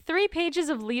 3 pages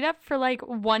of lead up for like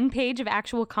 1 page of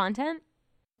actual content?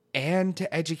 And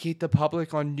to educate the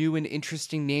public on new and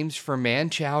interesting names for man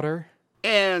chowder.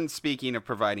 And speaking of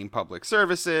providing public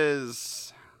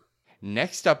services...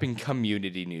 Next up in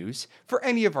community news, for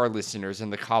any of our listeners in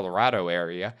the Colorado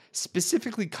area,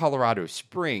 specifically Colorado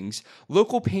Springs,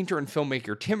 local painter and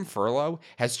filmmaker Tim Furlow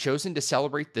has chosen to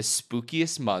celebrate the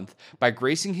spookiest month by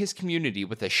gracing his community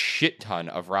with a shit ton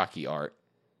of Rocky art.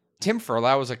 Tim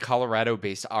Furlow is a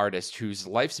Colorado-based artist whose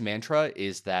life's mantra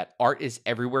is that art is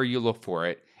everywhere you look for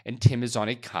it, and Tim is on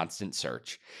a constant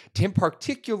search. Tim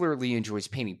particularly enjoys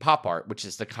painting pop art, which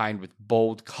is the kind with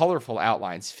bold, colorful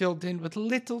outlines filled in with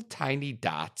little tiny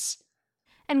dots.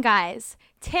 And guys,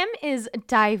 Tim is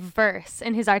diverse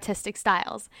in his artistic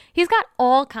styles. He's got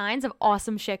all kinds of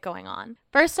awesome shit going on.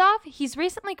 First off, he's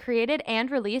recently created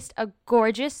and released a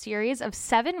gorgeous series of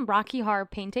 7 Rocky Horror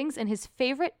paintings in his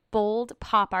favorite bold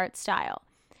pop art style.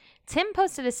 Tim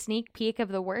posted a sneak peek of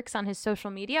the works on his social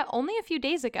media only a few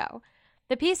days ago.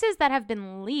 The pieces that have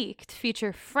been leaked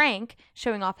feature Frank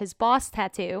showing off his boss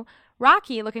tattoo,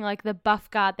 Rocky looking like the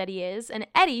buff god that he is, and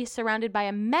Eddie surrounded by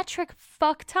a metric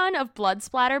fuck ton of blood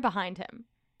splatter behind him.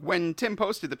 When Tim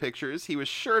posted the pictures, he was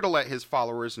sure to let his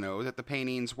followers know that the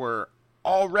paintings were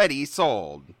already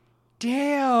sold.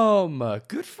 Damn,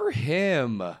 good for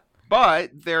him.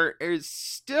 But there is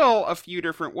still a few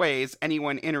different ways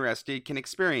anyone interested can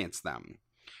experience them.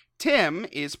 Tim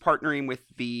is partnering with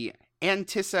the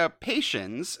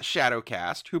Anticipations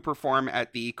Shadowcast, who perform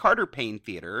at the Carter Payne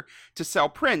Theater, to sell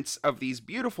prints of these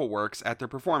beautiful works at their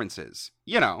performances.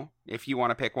 You know, if you want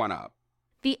to pick one up.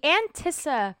 The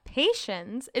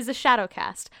Anticipations is a shadow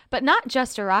cast, but not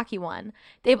just a Rocky one.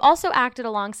 They've also acted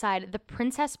alongside The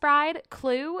Princess Bride,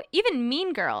 Clue, even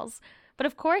Mean Girls. But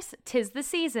of course, 'tis the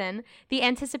season. The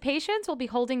Anticipations will be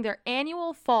holding their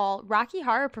annual fall Rocky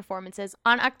Horror performances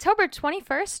on October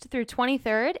 21st through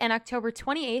 23rd and October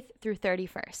 28th through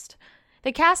 31st.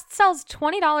 The cast sells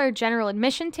 $20 general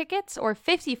admission tickets or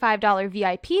 $55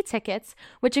 VIP tickets,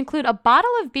 which include a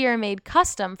bottle of beer made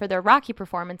custom for their Rocky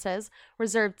performances,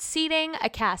 reserved seating, a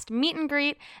cast meet and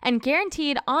greet, and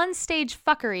guaranteed on-stage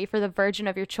fuckery for the virgin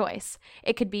of your choice.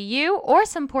 It could be you or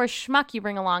some poor schmuck you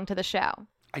bring along to the show.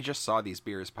 I just saw these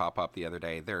beers pop up the other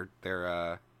day.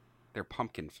 They're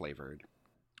pumpkin flavored.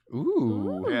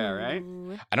 Ooh. Yeah, right?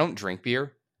 I don't drink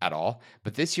beer at all,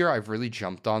 but this year I've really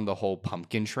jumped on the whole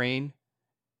pumpkin train.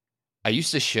 I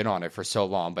used to shit on it for so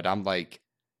long, but I'm like,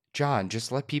 John,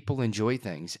 just let people enjoy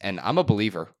things. And I'm a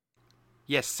believer.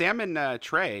 Yes, Sam and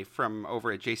Trey from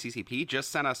over at JCCP just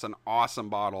sent us an awesome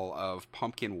bottle of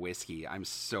pumpkin whiskey. I'm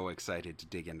so excited to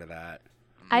dig into that.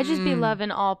 I just be loving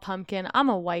all pumpkin. I'm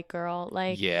a white girl.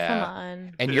 Like, Yeah. come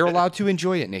on. And you're allowed to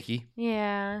enjoy it, Nikki.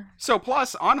 Yeah. So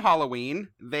plus, on Halloween,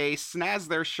 they snazz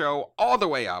their show all the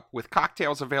way up with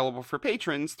cocktails available for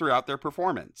patrons throughout their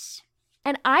performance.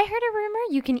 And I heard a rumor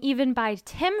you can even buy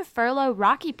Tim Furlow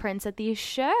Rocky prints at these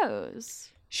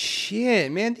shows.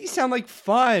 Shit, man, these sound like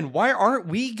fun. Why aren't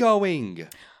we going?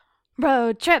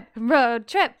 Road trip, road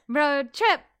trip, road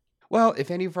trip. Well,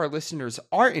 if any of our listeners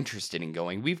are interested in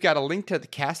going, we've got a link to the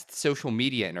cast's social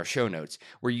media in our show notes,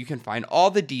 where you can find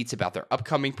all the deets about their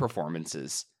upcoming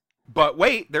performances. But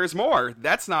wait, there's more.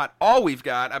 That's not all we've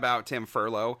got about Tim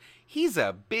Furlow. He's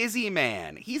a busy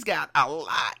man. He's got a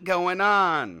lot going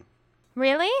on.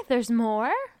 Really? There's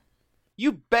more?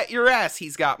 You bet your ass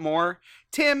he's got more.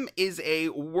 Tim is a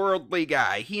worldly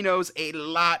guy. He knows a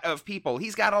lot of people.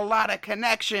 He's got a lot of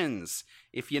connections,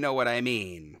 if you know what I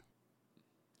mean.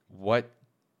 What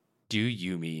do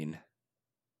you mean?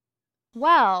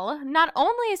 Well, not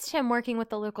only is Tim working with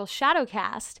the local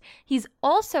Shadowcast, he's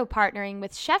also partnering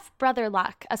with Chef Brother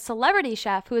Luck, a celebrity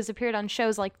chef who has appeared on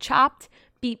shows like Chopped,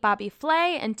 Beat Bobby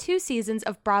Flay, and 2 seasons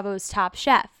of Bravo's Top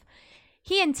Chef.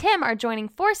 He and Tim are joining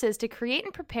forces to create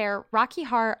and prepare Rocky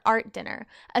Horror Art Dinner,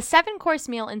 a 7-course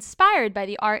meal inspired by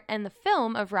the art and the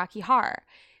film of Rocky Horror.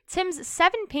 Tim's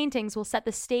 7 paintings will set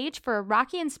the stage for a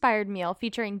Rocky-inspired meal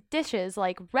featuring dishes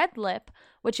like Red Lip,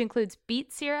 which includes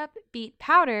beet syrup, beet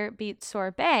powder, beet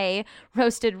sorbet,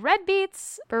 roasted red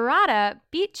beets, burrata,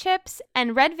 beet chips,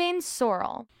 and red vein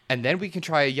sorrel. And then we can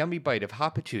try a yummy bite of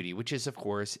hot patootie, which is, of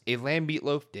course, a lamb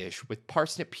meatloaf dish with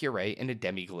parsnip puree and a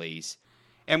demi-glaze.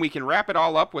 And we can wrap it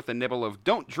all up with a nibble of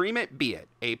Don't Dream It, Be It,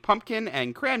 a pumpkin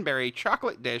and cranberry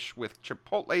chocolate dish with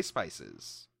chipotle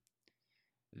spices.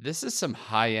 This is some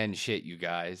high-end shit, you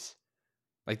guys.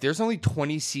 Like, there's only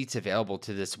 20 seats available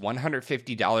to this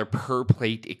 $150 per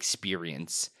plate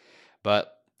experience.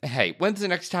 But, hey, when's the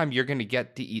next time you're going to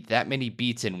get to eat that many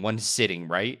beets in one sitting,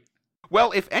 right?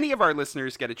 Well, if any of our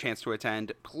listeners get a chance to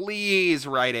attend, please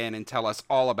write in and tell us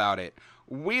all about it.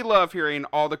 We love hearing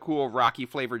all the cool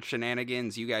Rocky-flavored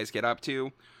shenanigans you guys get up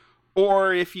to.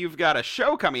 Or if you've got a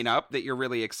show coming up that you're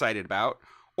really excited about,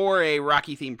 or a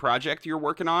Rocky-themed project you're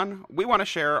working on, we want to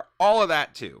share all of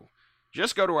that too.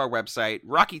 Just go to our website,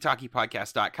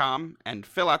 rockytalkiepodcast.com, and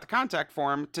fill out the contact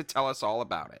form to tell us all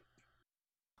about it.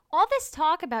 All this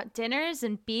talk about dinners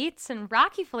and beets and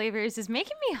Rocky flavors is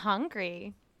making me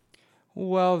hungry.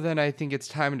 Well, then I think it's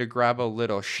time to grab a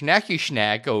little snacky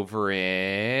snack over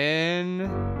in...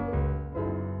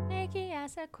 Nikki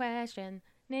asks a question.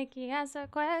 Nikki asks a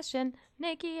question.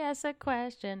 Nikki asks a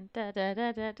question. Da da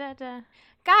da da da da.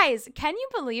 Guys, can you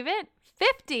believe it?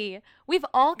 50! We've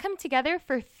all come together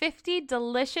for 50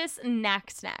 delicious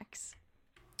knack snacks.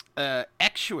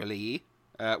 Actually,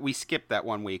 we skipped that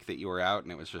one week that you were out,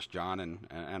 and it was just John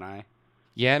and I.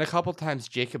 Yeah, and a couple times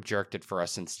Jacob jerked it for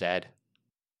us instead.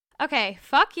 Okay,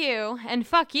 fuck you, and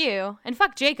fuck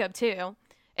Jacob too.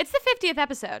 It's the 50th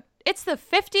episode. It's the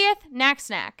 50th Knack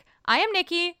Snack. I am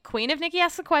Nikki, Queen of Nikki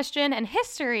Asks a Question, and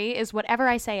history is whatever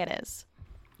I say it is.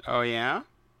 Oh yeah?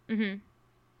 Mm-hmm.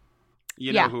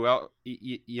 You know who else?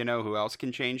 You know who else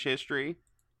can change history?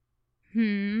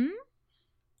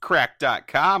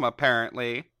 Crack.com,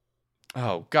 apparently.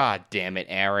 Oh, god damn it,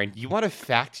 Aaron. You want to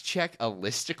fact check a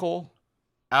listicle?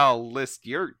 I'll list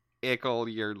your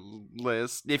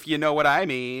list, if you know what I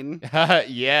mean.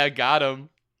 Yeah, got him.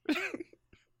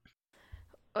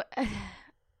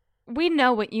 We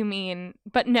know what you mean,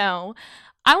 but no.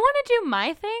 I want to do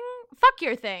my thing. Fuck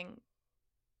your thing.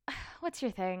 What's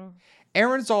your thing?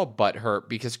 Aaron's all butthurt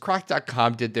because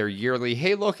Crack.com did their yearly,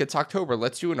 hey look, it's October,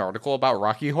 let's do an article about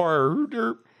Rocky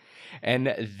Horror.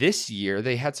 And this year,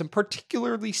 they had some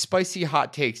particularly spicy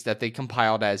hot takes that they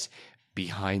compiled as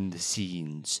Behind the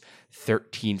Scenes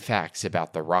 13 Facts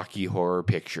About the Rocky Horror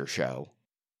Picture Show.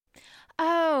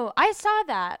 Oh, I saw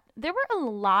that. There were a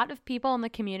lot of people in the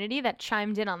community that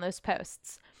chimed in on those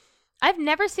posts. I've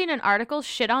never seen an article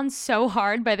shit on so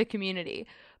hard by the community.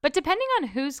 But depending on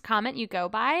whose comment you go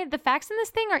by, the facts in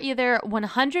this thing are either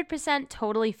 100%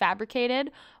 totally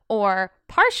fabricated, or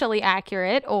partially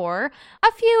accurate, or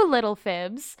a few little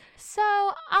fibs.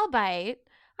 So I'll bite.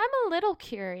 I'm a little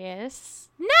curious.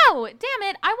 No! Damn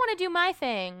it! I want to do my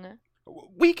thing.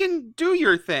 We can do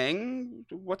your thing.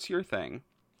 What's your thing?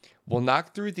 We'll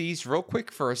knock through these real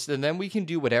quick first, and then we can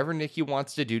do whatever Nikki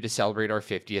wants to do to celebrate our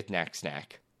 50th Knack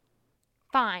Snack.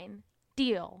 Fine.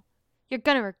 Deal. You're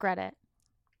gonna regret it.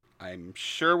 I'm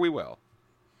sure we will.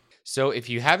 So if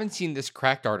you haven't seen this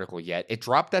Cracked article yet, it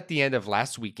dropped at the end of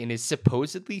last week and is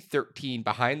supposedly 13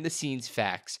 behind-the-scenes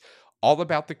facts all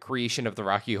about the creation of the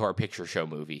Rocky Horror Picture Show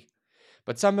movie.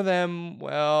 But some of them,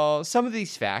 well, some of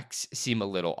these facts seem a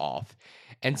little off.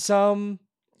 And some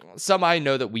I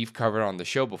know that we've covered on the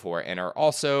show before and are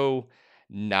also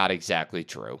not exactly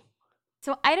true.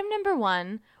 So item number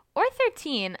 1, or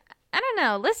 13, I don't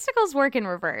know, listicles work in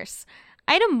reverse.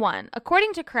 Item 1,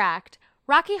 according to Cracked,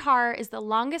 Rocky Horror is the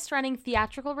longest-running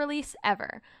theatrical release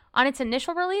ever. On its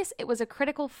initial release, it was a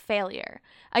critical failure.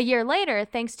 A year later,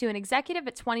 thanks to an executive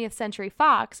at 20th Century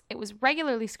Fox, it was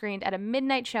regularly screened at a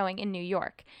midnight showing in New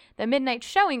York. The midnight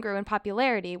showing grew in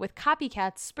popularity, with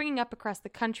copycats springing up across the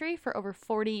country for over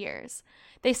 40 years.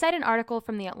 They cite an article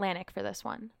from The Atlantic for this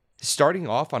one. Starting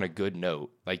off on a good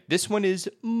note, this one is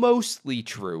mostly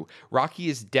true. Rocky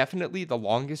is definitely the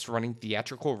longest running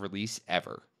theatrical release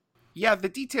ever. Yeah, the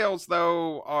details,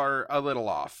 though, are a little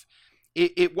off.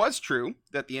 It was true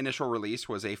that the initial release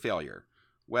was a failure.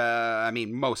 Well, I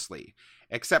mean, mostly.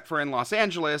 Except for in Los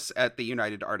Angeles at the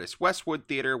United Artists Westwood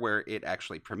Theater, where it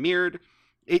actually premiered.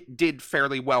 It did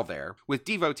fairly well there, with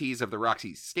devotees of the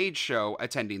Roxy stage show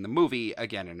attending the movie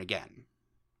again and again.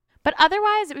 But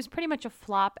otherwise, it was pretty much a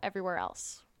flop everywhere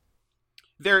else.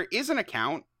 There is an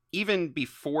account, even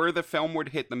before the film would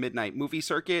hit the midnight movie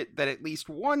circuit, that at least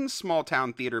one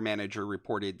small-town theater manager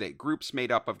reported that groups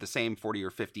made up of the same 40 or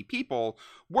 50 people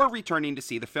were returning to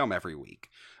see the film every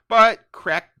week. But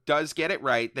Cracked does get it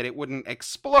right that it wouldn't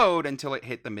explode until it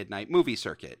hit the midnight movie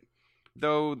circuit,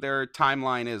 though their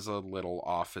timeline is a little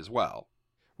off as well.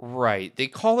 Right. They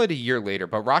call it a year later,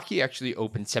 but Rocky actually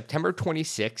opened September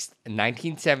 26th,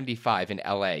 1975 in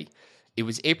LA. It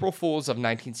was April Fool's of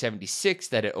 1976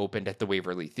 that it opened at the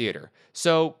Waverly Theater.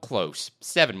 So close,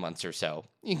 7 months or so.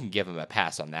 You can give them a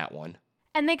pass on that one.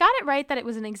 And they got it right that it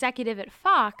was an executive at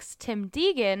Fox, Tim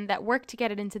Deegan, that worked to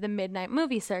get it into the midnight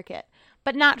movie circuit.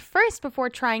 But not first before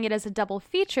trying it as a double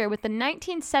feature with the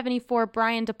 1974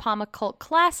 Brian De Palma cult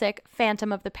classic,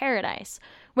 Phantom of the Paradise,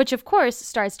 which of course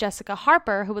stars Jessica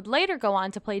Harper, who would later go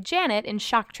on to play Janet in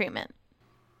Shock Treatment.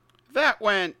 That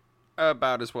went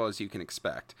about as well as you can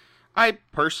expect. I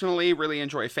personally really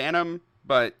enjoy Phantom,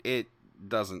 but it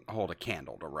doesn't hold a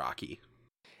candle to Rocky.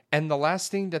 And the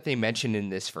last thing that they mention in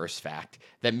this first fact,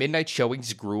 that midnight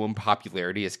showings grew in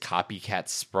popularity as copycats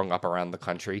sprung up around the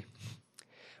country.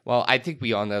 Well, I think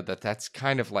we all know that that's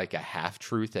kind of like a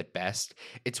half-truth at best.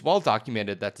 It's well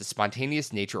documented that the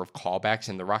spontaneous nature of callbacks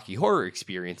in the Rocky Horror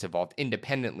experience evolved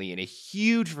independently in a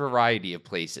huge variety of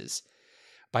places.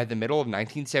 By the middle of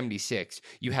 1976,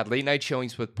 you had late-night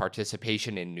showings with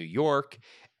participation in New York,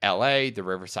 LA, the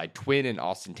Riverside Twin in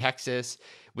Austin, Texas,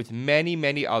 with many,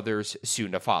 many others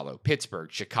soon to follow,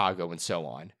 Pittsburgh, Chicago, and so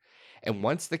on. And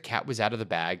once the cat was out of the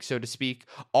bag, so to speak,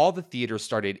 all the theaters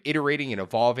started iterating and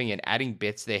evolving and adding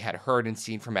bits they had heard and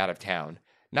seen from out of town.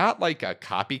 Not like a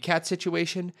copycat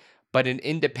situation, but an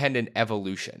independent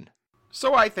evolution.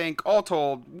 So I think, all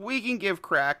told, we can give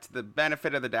Cracked the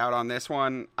benefit of the doubt on this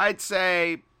one. I'd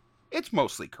say it's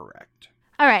mostly correct.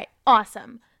 All right,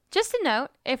 awesome. Just a note,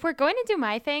 if we're going to do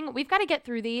my thing, we've got to get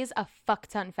through these a fuck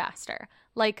ton faster.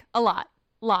 Like, a lot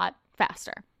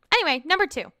faster. Anyway, number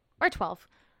 2, or 12.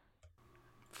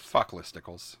 Fuck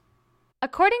listicles.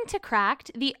 According to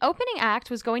Cracked, the opening act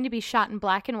was going to be shot in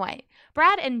black and white.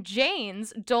 Brad and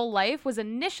Jane's Dull Life was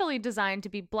initially designed to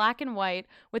be black and white,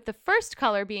 with the first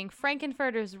color being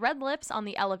Frankenfurter's red lips on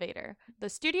the elevator. The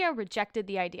studio rejected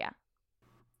the idea.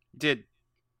 Did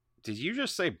you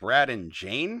just say Brad and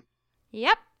Jane?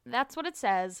 Yep, that's what it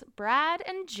says. Brad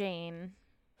and Jane.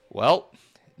 Well,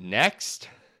 next.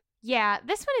 Yeah,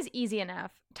 this one is easy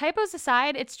enough. Typos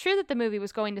aside, it's true that the movie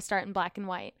was going to start in black and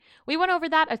white. We went over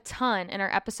that a ton in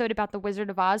our episode about the Wizard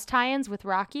of Oz tie-ins with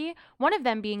Rocky, one of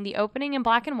them being the opening in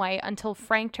black and white until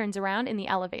Frank turns around in the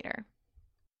elevator.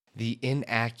 The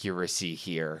inaccuracy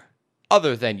here,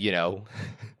 other than,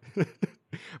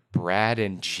 Brad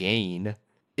and Jane,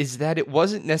 is that it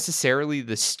wasn't necessarily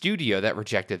the studio that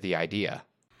rejected the idea.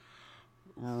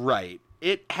 Right.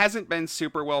 It hasn't been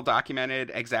super well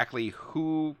documented exactly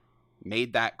who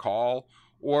made that call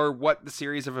or what the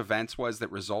series of events was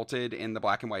that resulted in the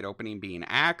black and white opening being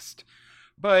axed,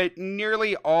 but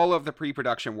nearly all of the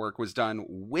pre-production work was done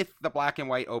with the black and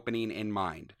white opening in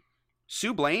mind.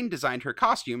 Sue Blaine designed her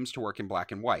costumes to work in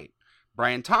black and white.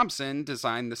 Brian Thompson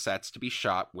designed the sets to be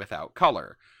shot without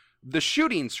color. The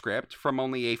shooting script, from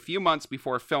only a few months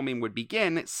before filming would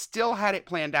begin, still had it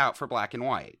planned out for black and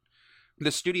white.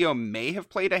 The studio may have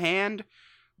played a hand,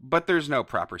 but there's no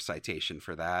proper citation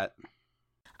for that.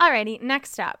 Alrighty,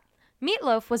 next up.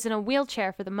 Meatloaf was in a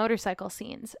wheelchair for the motorcycle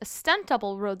scenes. A stunt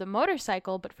double rode the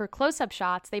motorcycle, but for close-up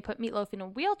shots, they put Meatloaf in a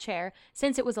wheelchair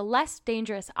since it was a less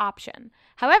dangerous option.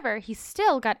 However, he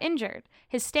still got injured.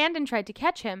 His stand-in tried to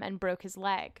catch him and broke his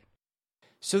leg.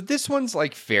 So this one's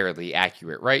fairly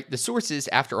accurate, right? The source is,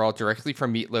 after all, directly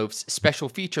from Meatloaf's special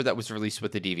feature that was released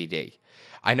with the DVD.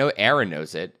 I know Aaron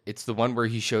knows it. It's the one where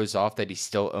he shows off that he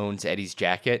still owns Eddie's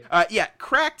jacket. Yeah,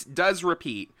 Cracked does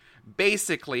repeat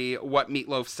basically what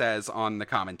Meatloaf says on the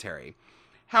commentary.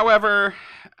 However,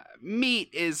 Meat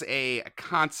is a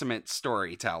consummate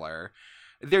storyteller.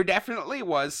 There definitely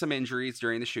was some injuries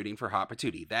during the shooting for Hot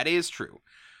Patootie. That is true.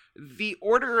 The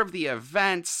order of the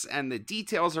events and the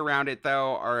details around it,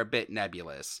 though, are a bit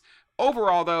nebulous.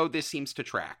 Overall, though, this seems to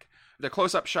track. The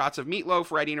close-up shots of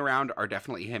Meatloaf riding around are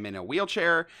definitely him in a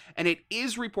wheelchair, and it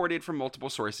is reported from multiple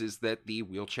sources that the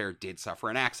wheelchair did suffer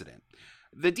an accident.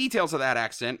 The details of that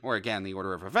accident, or again, the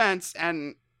order of events,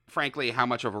 and frankly, how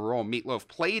much of a role Meatloaf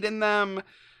played in them,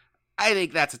 I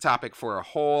think that's a topic for a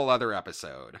whole other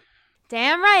episode.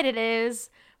 Damn right it is.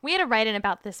 We had a write-in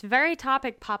about this very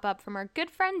topic pop up from our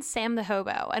good friend Sam the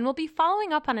Hobo, and we'll be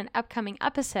following up on an upcoming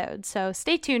episode, so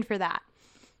stay tuned for that.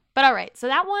 But alright, so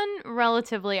that one,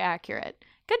 relatively accurate.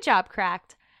 Good job,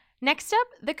 Cracked. Next up,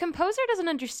 the composer doesn't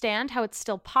understand how it's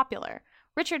still popular.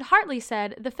 Richard Hartley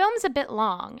said, "The film's a bit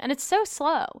long, and it's so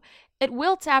slow. It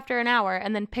wilts after an hour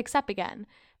and then picks up again.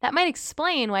 That might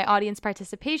explain why audience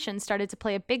participation started to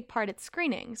play a big part at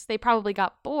screenings. They probably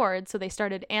got bored, so they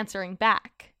started answering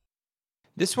back."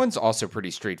 This one's also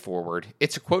pretty straightforward.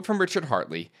 It's a quote from Richard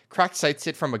Hartley. Cracked cites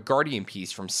it from a Guardian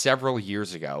piece from several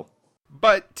years ago.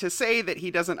 But to say that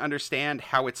he doesn't understand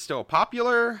how it's still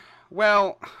popular,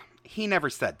 well, he never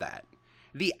said that.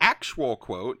 The actual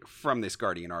quote from this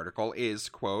Guardian article is,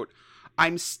 quote,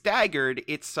 "I'm staggered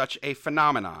it's such a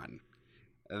phenomenon."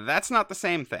 That's not the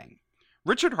same thing.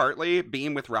 Richard Hartley,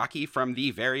 being with Rocky from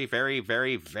the very, very,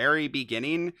 very, very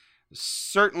beginning,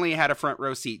 certainly had a front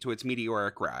row seat to its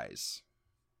meteoric rise.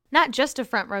 Not just a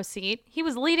front row seat, he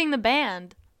was leading the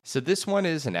band. So this one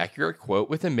is an accurate quote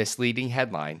with a misleading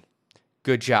headline.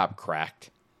 Good job, Cracked.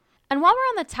 And while we're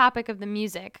on the topic of the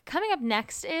music, coming up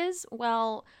next is,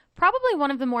 well, probably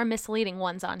one of the more misleading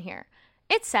ones on here.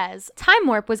 It says, Time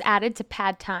Warp was added to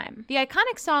pad time. The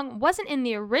iconic song wasn't in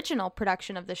the original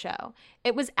production of the show.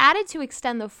 It was added to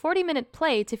extend the 40-minute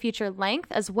play to feature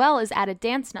length as well as add a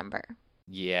dance number.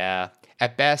 Yeah,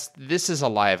 at best, this is a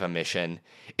lie of omission.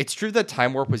 It's true that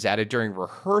Time Warp was added during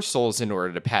rehearsals in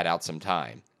order to pad out some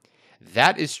time.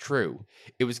 That is true.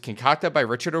 It was concocted by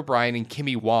Richard O'Brien and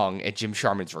Kimmy Wong at Jim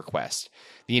Sharman's request.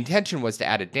 The intention was to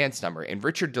add a dance number, and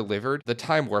Richard delivered the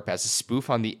Time Warp as a spoof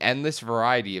on the endless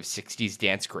variety of 60s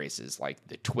dance crazes, like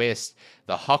the twist,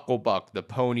 the hucklebuck, the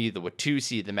pony, the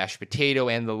Watusi, the mashed potato,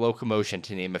 and the locomotion,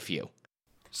 to name a few.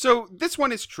 So this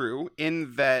one is true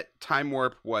in that Time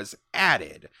Warp was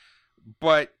added,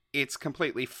 but it's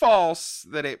completely false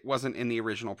that it wasn't in the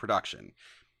original production.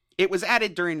 It was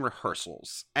added during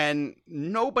rehearsals, and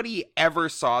nobody ever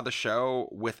saw the show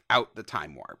without the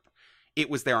Time Warp. It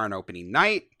was there on opening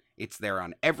night. It's there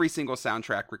on every single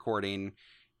soundtrack recording.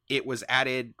 It was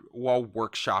added while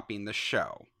workshopping the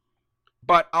show.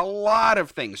 But a lot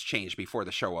of things changed before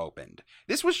the show opened.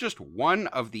 This was just one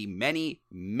of the many,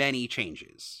 many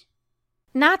changes.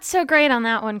 Not so great on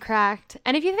that one, Cracked.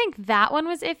 And if you think that one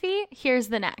was iffy, here's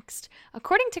the next.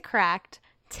 According to Cracked,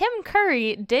 Tim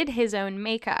Curry did his own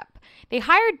makeup. They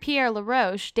hired Pierre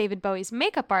LaRoche, David Bowie's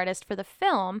makeup artist, for the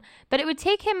film, but it would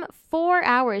take him 4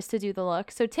 hours to do the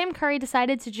look, so Tim Curry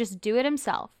decided to just do it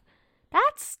himself.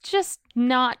 That's just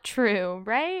not true,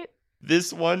 right?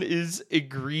 This one is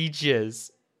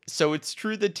egregious. So it's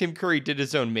true that Tim Curry did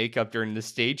his own makeup during the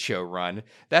stage show run.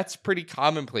 That's pretty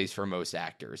commonplace for most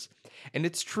actors. And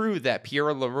it's true that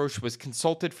Pierre LaRoche was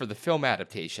consulted for the film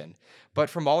adaptation, but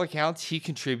from all accounts, he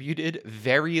contributed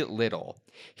very little.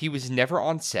 He was never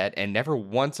on set and never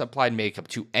once applied makeup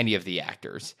to any of the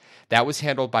actors. That was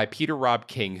handled by Peter Rob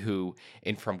King, who,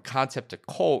 in From Concept to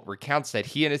Cult, recounts that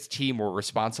he and his team were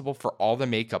responsible for all the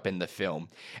makeup in the film,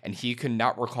 and he could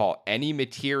not recall any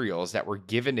materials that were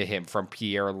given to him from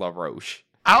Pierre LaRoche.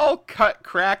 I'll cut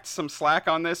Cracked some slack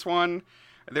on this one.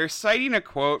 They're citing a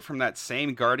quote from that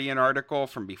same Guardian article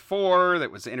from before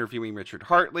that was interviewing Richard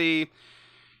Hartley.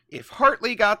 If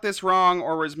Hartley got this wrong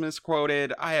or was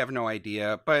misquoted, I have no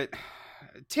idea, but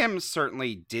Tim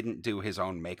certainly didn't do his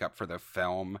own makeup for the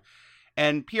film.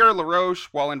 And Pierre LaRoche,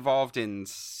 while involved in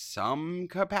some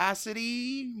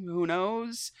capacity, who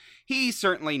knows, he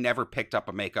certainly never picked up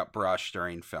a makeup brush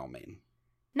during filming.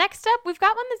 Next up, we've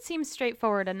got one that seems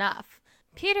straightforward enough.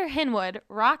 Peter Hinwood,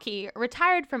 Rocky,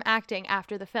 retired from acting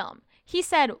after the film. He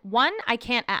said, 1, I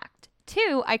can't act.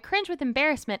 2, I cringe with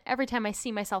embarrassment every time I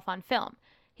see myself on film.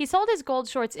 He sold his gold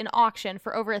shorts in auction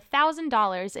for over $1,000 in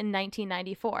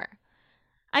 1994.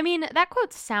 I mean, that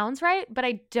quote sounds right, but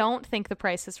I don't think the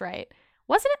price is right.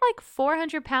 Wasn't it like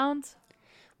 400 pounds?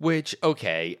 Which,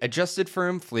 okay, adjusted for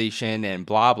inflation and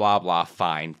blah, blah, blah,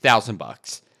 fine,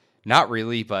 $1,000. Not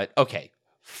really, but okay,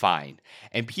 fine.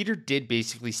 And Peter did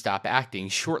basically stop acting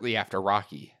shortly after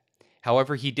Rocky.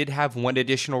 However, he did have one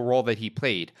additional role that he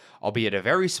played, albeit a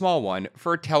very small one,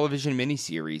 for a television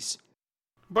miniseries.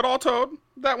 But all told,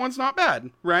 that one's not bad,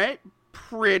 right?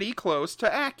 Pretty close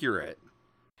to accurate.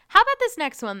 How about this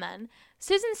next one then?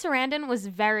 Susan Sarandon was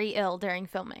very ill during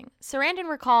filming. Sarandon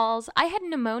recalls, I had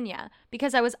pneumonia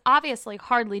because I was obviously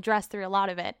hardly dressed through a lot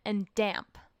of it and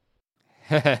damp.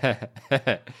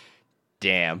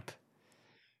 Damp.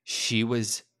 She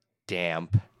was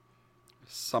damp.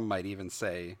 Some might even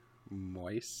say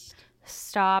moist.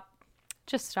 Stop.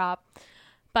 Just stop.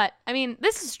 But, I mean,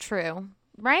 this is true,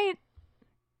 right?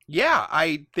 Yeah,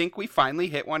 I think we finally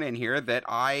hit one in here that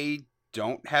I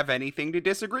don't have anything to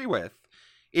disagree with.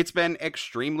 It's been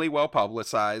extremely well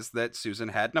publicized that Susan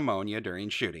had pneumonia during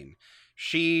shooting.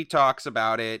 She talks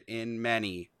about it in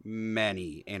many,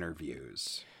 many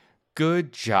interviews.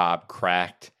 Good job,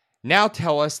 Cracked. Now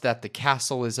tell us that the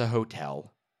castle is a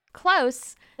hotel.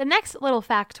 Close. The next little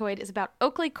factoid is about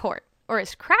Oakley Court, or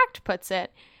as Cracked puts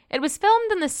it, it was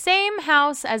filmed in the same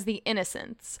house as The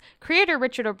Innocents. Creator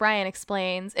Richard O'Brien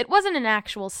explains, it wasn't an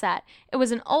actual set. It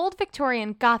was an old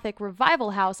Victorian Gothic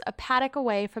revival house a paddock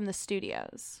away from the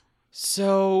studios.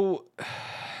 So,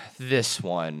 this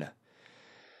one.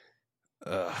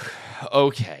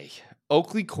 Okay.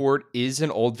 Oakley Court is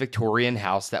an old Victorian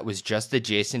house that was just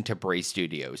adjacent to Bray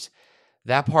Studios.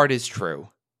 That part is true.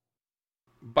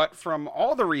 But from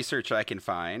all the research I can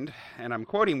find, and I'm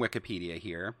quoting Wikipedia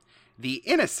here, The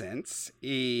Innocents,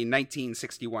 a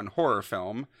 1961 horror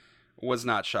film, was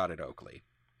not shot at Oakley.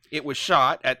 It was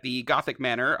shot at the Gothic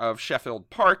Manor of Sheffield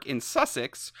Park in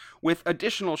Sussex, with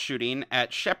additional shooting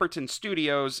at Shepperton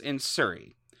Studios in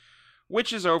Surrey,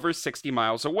 which is over 60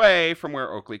 miles away from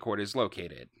where Oakley Court is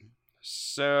located.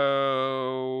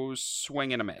 So,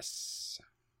 swing and a miss.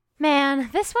 Man,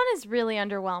 this one is really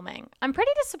underwhelming. I'm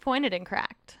pretty disappointed in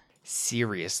Cracked.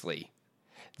 Seriously.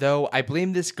 Though I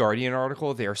blame this Guardian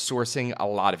article they are sourcing a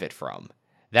lot of it from.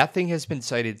 That thing has been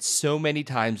cited so many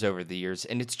times over the years,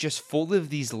 and it's just full of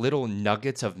these little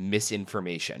nuggets of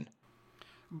misinformation.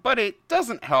 But it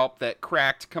doesn't help that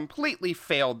Cracked completely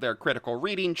failed their critical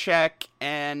reading check,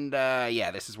 and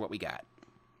this is what we got.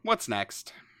 What's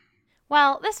next?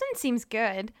 Well, this one seems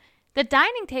good. The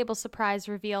dining table surprise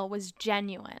reveal was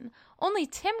genuine. Only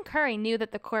Tim Curry knew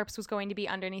that the corpse was going to be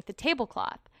underneath the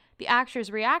tablecloth. The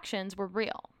actors' reactions were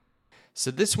real.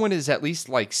 So this one is at least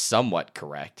somewhat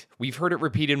correct. We've heard it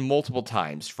repeated multiple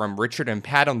times, from Richard and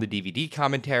Pat on the DVD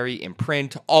commentary, in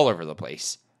print, all over the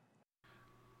place.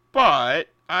 But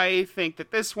I think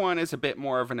that this one is a bit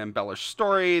more of an embellished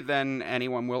story than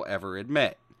anyone will ever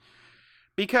admit.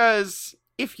 Because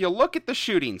if you look at the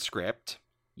shooting script,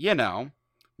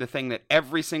 the thing that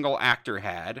every single actor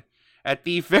had, at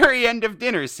the very end of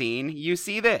dinner scene, you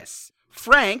see this.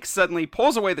 Frank suddenly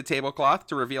pulls away the tablecloth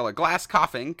to reveal a glass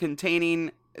coffin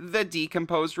containing the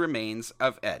decomposed remains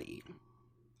of Eddie.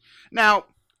 Now,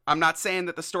 I'm not saying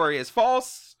that the story is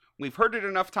false. We've heard it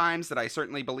enough times that I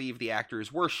certainly believe the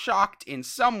actors were shocked in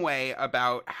some way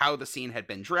about how the scene had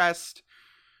been dressed.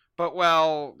 But,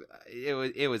 well,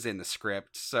 it was in the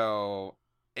script, so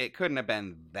it couldn't have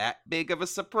been that big of a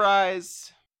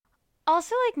surprise.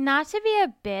 Also, not to be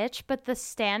a bitch, but the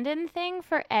stand-in thing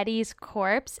for Eddie's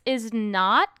corpse is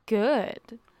not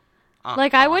good.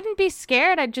 Like, I wouldn't be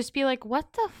scared. I'd just be like,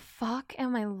 what the fuck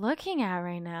am I looking at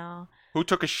right now? Who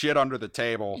took a shit under the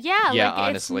table? Yeah, Yeah, like,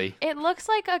 honestly. it looks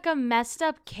like a messed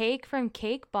up cake from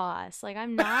Cake Boss. Like,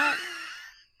 I'm not...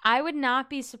 I would not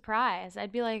be surprised.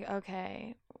 I'd be like,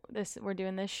 okay, we're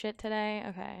doing this shit today?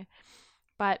 Okay.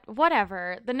 But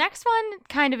whatever. The next one,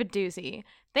 kind of a doozy.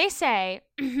 They say,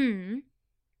 Brad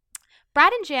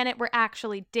and Janet were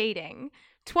actually dating.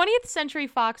 20th Century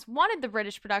Fox wanted the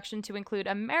British production to include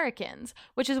Americans,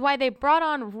 which is why they brought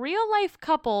on real-life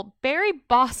couple Barry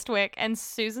Bostwick and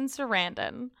Susan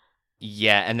Sarandon.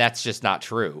 Yeah, and that's just not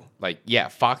true. Like, yeah,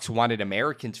 Fox wanted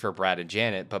Americans for Brad and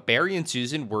Janet, but Barry and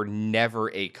Susan were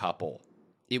never a couple.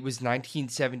 It was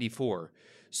 1974.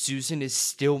 Susan is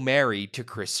still married to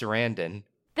Chris Sarandon.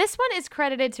 This one is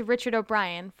credited to Richard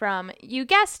O'Brien from, you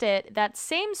guessed it, that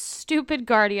same stupid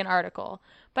Guardian article.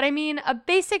 But I mean, a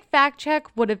basic fact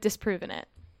check would have disproven it.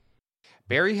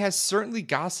 Barry has certainly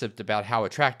gossiped about how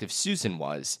attractive Susan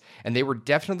was, and they were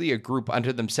definitely a group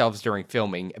unto themselves during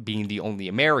filming, being the only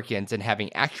Americans and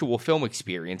having actual film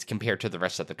experience compared to the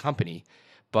rest of the company.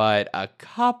 But a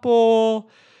couple?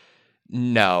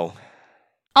 No.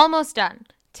 Almost done.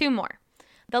 2 more.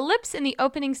 The lips in the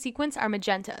opening sequence are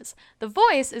magentas. The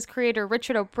voice is creator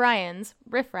Richard O'Brien's,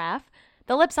 Riff Raff.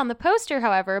 The lips on the poster,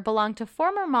 however, belong to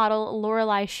former model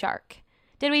Lorelei Shark.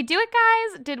 Did we do it,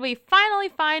 guys? Did we finally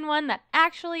find one that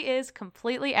actually is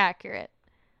completely accurate?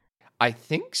 I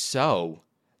think so.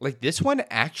 Like, this one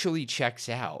actually checks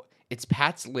out. It's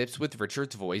Pat's lips with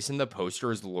Richard's voice, and the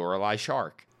poster is Lorelei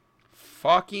Shark.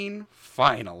 Fucking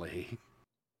finally.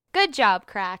 Good job,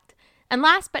 Cracked. And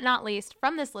last but not least,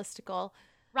 from this listicle,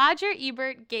 Roger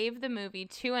Ebert gave the movie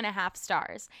 2.5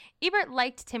 stars. Ebert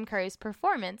liked Tim Curry's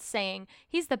performance, saying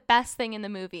he's the best thing in the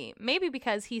movie, maybe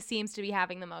because he seems to be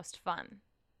having the most fun.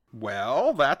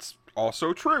 Well, that's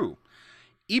also true.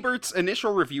 Ebert's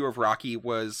initial review of Rocky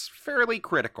was fairly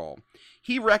critical.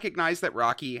 He recognized that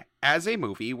Rocky, as a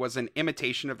movie, was an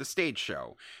imitation of the stage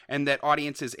show, and that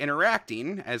audiences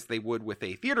interacting, as they would with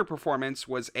a theater performance,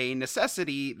 was a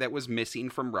necessity that was missing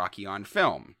from Rocky on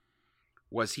film.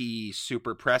 Was he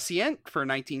super prescient for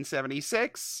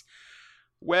 1976?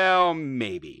 Well,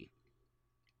 maybe.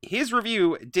 His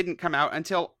review didn't come out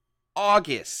until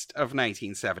August of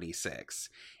 1976.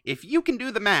 If you can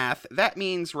do the math, that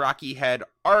means Rocky had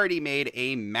already made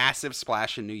a massive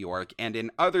splash in New York and in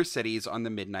other cities on the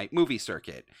midnight movie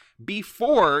circuit,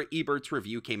 before Ebert's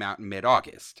review came out in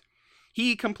mid-August.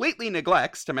 He completely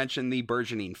neglects to mention the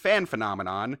burgeoning fan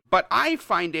phenomenon, but I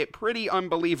find it pretty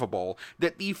unbelievable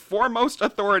that the foremost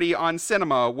authority on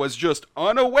cinema was just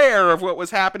unaware of what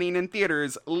was happening in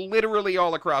theaters literally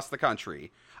all across the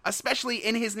country, especially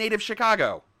in his native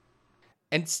Chicago.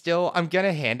 And still, I'm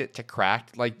gonna hand it to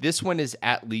Cracked. Like, this one is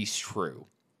at least true.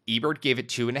 Ebert gave it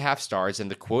 2.5 stars, and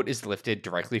the quote is lifted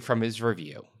directly from his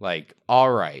review. Like,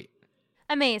 all right.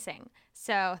 Amazing.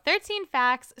 So, 13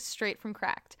 facts straight from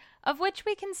Cracked, of which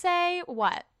we can say,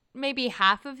 what? Maybe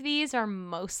half of these are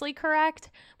mostly correct,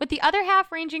 with the other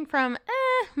half ranging from,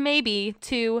 maybe,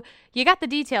 to, you got the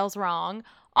details wrong,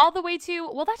 all the way to,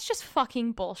 well, that's just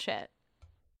fucking bullshit.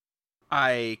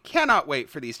 I cannot wait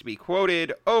for these to be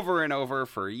quoted over and over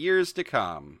for years to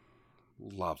come.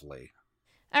 Lovely.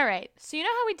 All right, so you know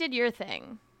how we did your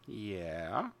thing?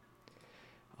 Yeah.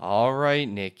 All right,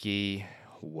 Nikki.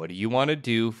 What do you want to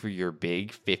do for your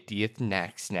big 50th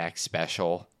Knack Snack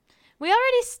special? We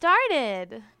already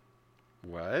started.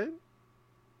 What?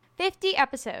 50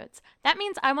 episodes. That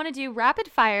means I want to do rapid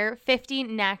fire 50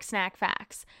 Knack Snack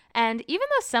facts. And even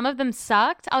though some of them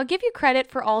sucked, I'll give you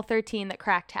credit for all 13 that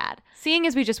Cracked had, seeing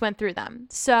as we just went through them.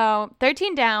 So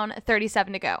 13 down,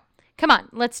 37 to go. Come on,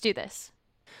 let's do this.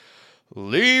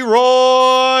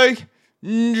 Leroy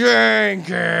Jenkins.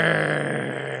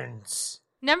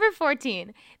 Number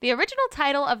 14. The original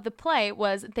title of the play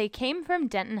was They Came from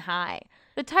Denton High.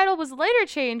 The title was later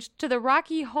changed to the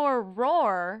Rocky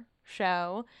Horror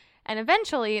Show, and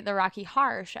eventually the Rocky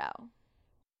Horror Show.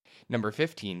 Number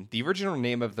 15. The original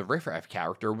name of the Riff Raff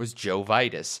character was Joe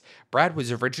Vitus. Brad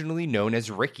was originally known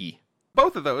as Ricky.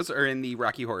 Both of those are in the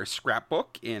Rocky Horror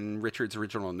scrapbook in Richard's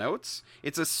original notes.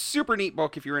 It's a super neat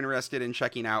book if you're interested in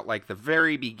checking out like the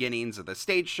very beginnings of the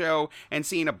stage show and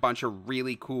seeing a bunch of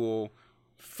really cool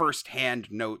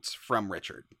first-hand notes from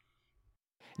Richard.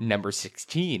 Number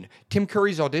 16. Tim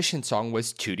Curry's audition song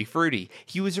was Tutti Frutti.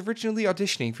 He was originally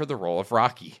auditioning for the role of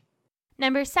Rocky.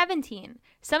 Number 17.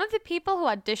 Some of the people who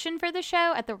auditioned for the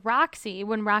show at the Roxy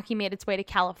when Rocky made its way to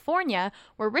California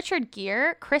were Richard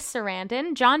Gere, Chris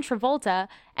Sarandon, John Travolta,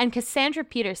 and Cassandra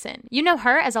Peterson. You know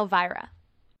her as Elvira.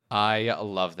 I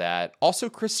love that. Also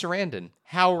Chris Sarandon.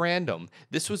 How random.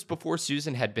 This was before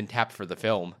Susan had been tapped for the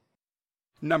film.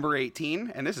 Number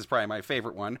 18, and this is probably my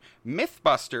favorite one,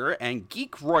 Mythbuster and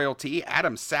geek royalty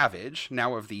Adam Savage,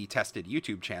 now of the Tested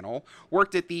YouTube channel,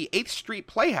 worked at the 8th Street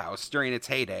Playhouse during its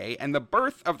heyday and the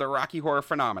birth of the Rocky Horror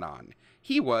phenomenon.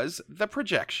 He was the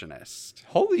projectionist.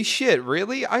 Holy shit,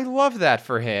 really? I love that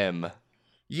for him.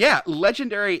 Yeah,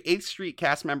 legendary 8th Street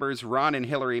cast members Ron and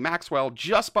Hilary Maxwell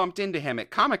just bumped into him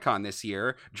at Comic-Con this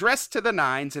year, dressed to the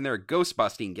nines in their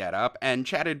ghost-busting getup, and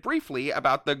chatted briefly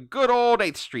about the good old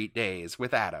 8th Street days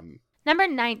with Adam. Number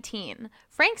 19.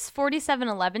 Frank's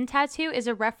 4711 tattoo is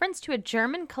a reference to a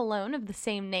German cologne of the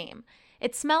same name.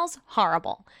 It smells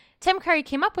horrible. Tim Curry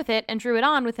came up with it and drew it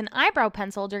on with an eyebrow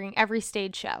pencil during every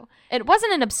stage show. It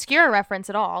wasn't an obscure reference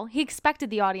at all. He expected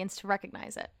the audience to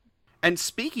recognize it. And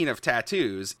speaking of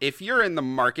tattoos, if you're in the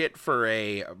market for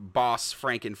a Boss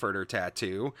Frankenfurter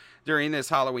tattoo during this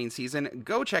Halloween season,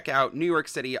 go check out New York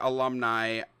City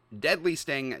alumni Deadly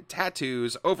Sting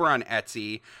Tattoos over on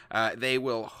Etsy. They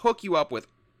will hook you up with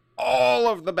all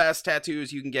of the best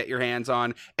tattoos you can get your hands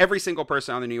on. Every single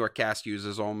person on the New York cast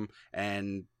uses them,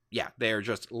 and yeah, they are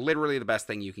just literally the best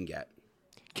thing you can get.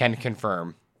 Can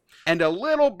confirm. And a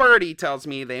little birdie tells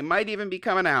me they might even be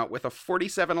coming out with a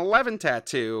 4711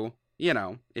 tattoo. You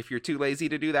know, if you're too lazy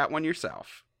to do that one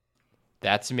yourself.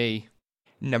 That's me.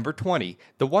 Number 20.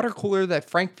 The water cooler that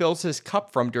Frank fills his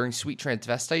cup from during Sweet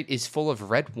Transvestite is full of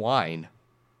red wine.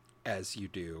 As you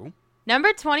do.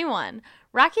 Number 21.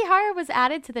 Rocky Horror was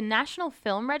added to the National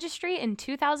Film Registry in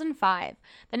 2005.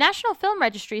 The National Film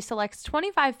Registry selects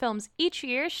 25 films each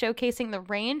year showcasing the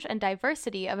range and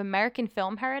diversity of American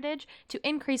film heritage to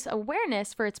increase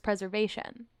awareness for its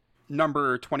preservation.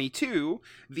 Number 22,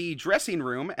 the dressing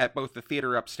room at both the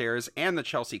theater upstairs and the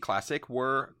Chelsea Classic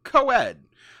were co-ed.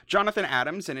 Jonathan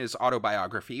Adams, in his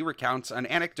autobiography, recounts an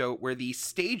anecdote where the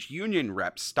stage union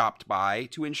reps stopped by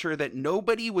to ensure that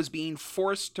nobody was being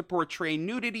forced to portray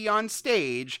nudity on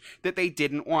stage that they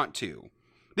didn't want to.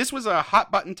 This was a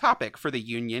hot-button topic for the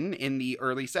union in the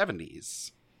early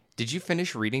 70s. Did you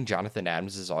finish reading Jonathan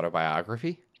Adams'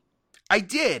 autobiography? I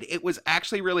did. It was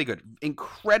actually really good.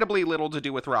 Incredibly little to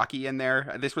do with Rocky in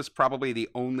there. This was probably the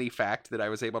only fact that I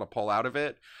was able to pull out of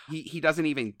it. He doesn't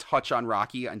even touch on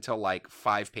Rocky until like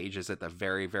 5 pages at the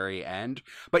very, very end.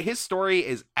 But his story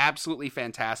is absolutely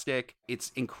fantastic.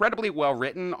 It's incredibly well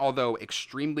written, although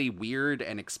extremely weird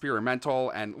and experimental.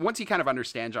 And once you kind of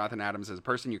understand Jonathan Adams as a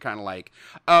person, you're kind of like,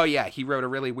 oh yeah, he wrote a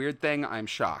really weird thing. I'm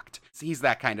shocked. So he's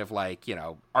that kind of like, you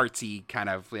know, artsy kind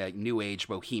of like new age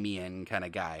bohemian kind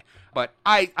of guy. But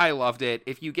I loved it.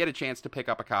 If you get a chance to pick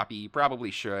up a copy, you probably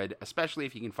should, especially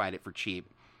if you can find it for cheap.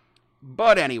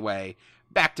 But anyway,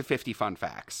 back to 50 fun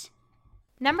facts.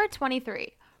 Number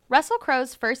 23. Russell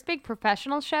Crowe's first big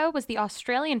professional show was the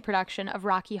Australian production of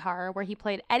Rocky Horror, where he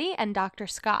played Eddie and Dr.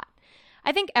 Scott.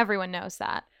 I think everyone knows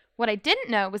that. What I didn't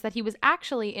know was that he was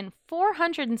actually in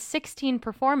 416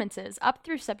 performances up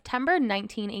through September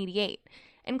 1988,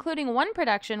 including one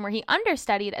production where he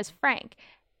understudied as Frank,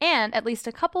 and at least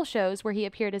a couple shows where he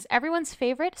appeared as everyone's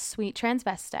favorite sweet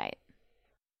transvestite.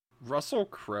 Russell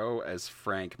Crowe as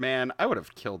Frank. Man, I would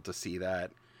have killed to see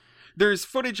that. There's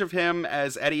footage of him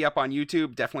as Eddie up on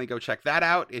YouTube. Definitely go check that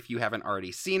out if you haven't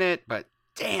already seen it. But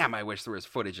damn, I wish there was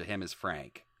footage of him as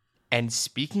Frank. And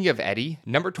speaking of Eddie,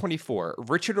 number 24,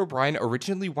 Richard O'Brien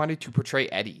originally wanted to portray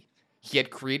Eddie. He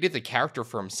had created the character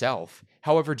for himself.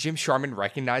 However, Jim Sharman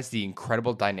recognized the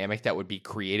incredible dynamic that would be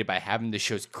created by having the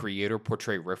show's creator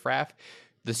portray Riff Raff,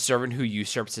 the servant who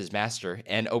usurps his master,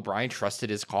 and O'Brien trusted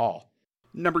his call.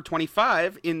 Number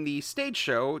 25, in the stage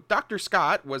show, Dr.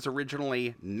 Scott was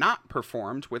originally not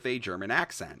performed with a German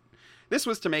accent. This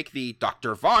was to make the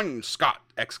Dr. Von Scott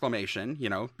exclamation, you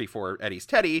know, before Eddie's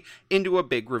Teddy, into a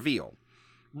big reveal.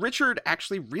 Richard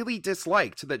actually really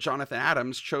disliked that Jonathan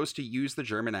Adams chose to use the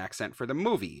German accent for the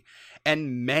movie,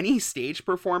 and many stage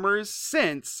performers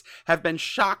since have been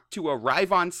shocked to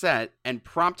arrive on set and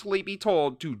promptly be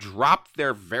told to drop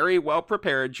their very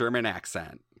well-prepared German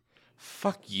accent.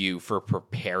 Fuck you for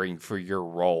preparing for your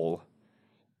role.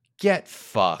 Get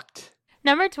fucked.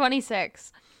 Number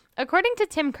 26. According to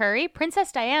Tim Curry,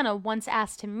 Princess Diana once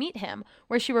asked to meet him,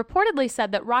 where she reportedly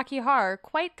said that Rocky Horror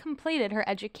quite completed her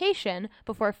education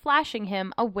before flashing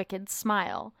him a wicked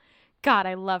smile. God,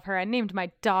 I love her. I named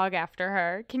my dog after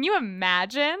her. Can you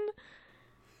imagine?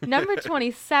 Number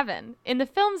 27. In the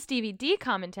film's DVD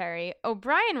commentary,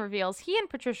 O'Brien reveals he and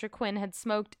Patricia Quinn had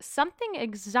smoked something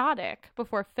exotic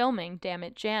before filming Damn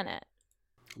It, Janet.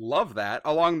 Love that.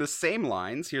 Along the same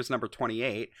lines, here's number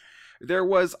 28. There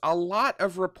was a lot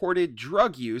of reported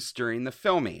drug use during the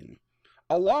filming,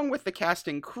 along with the cast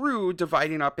and crew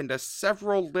dividing up into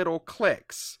several little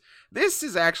cliques. This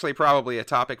is actually probably a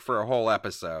topic for a whole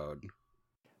episode.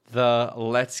 The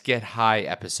Let's Get High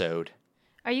episode.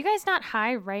 Are you guys not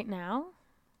high right now?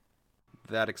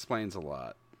 That explains a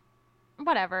lot.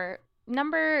 Whatever.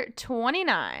 Number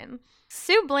 29.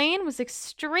 Sue Blaine was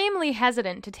extremely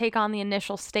hesitant to take on the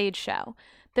initial stage show.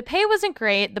 The pay wasn't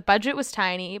great, the budget was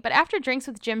tiny, but after drinks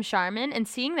with Jim Sharman and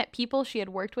seeing that people she had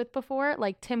worked with before,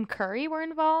 like Tim Curry, were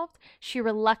involved, she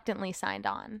reluctantly signed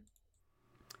on.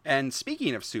 And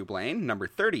speaking of Sue Blaine, number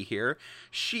 30 here,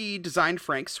 she designed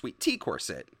Frank's sweet tea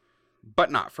corset,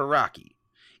 but not for Rocky.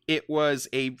 It was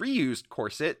a reused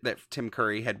corset that Tim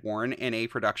Curry had worn in a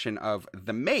production of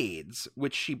The Maids,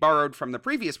 which she borrowed from the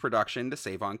previous production to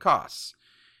save on costs.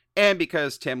 And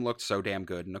because Tim looked so damn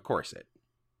good in a corset.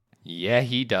 Yeah,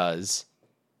 he does.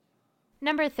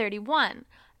 Number 31.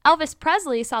 Elvis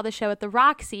Presley saw the show at the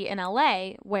Roxy in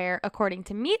LA, where, according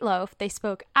to Meatloaf, they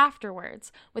spoke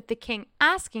afterwards, with the King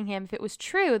asking him if it was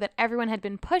true that everyone had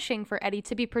been pushing for Eddie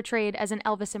to be portrayed as an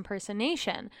Elvis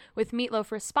impersonation, with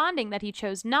Meatloaf responding that he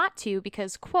chose not to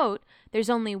because, quote, "there's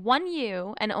only one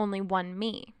you and only one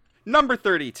me." Number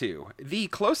 32. The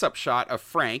close-up shot of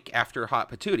Frank after Hot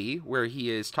Patootie, where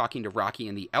he is talking to Rocky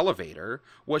in the elevator,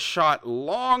 was shot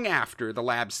long after the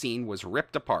lab scene was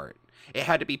ripped apart. It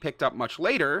had to be picked up much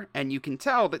later, and you can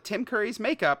tell that Tim Curry's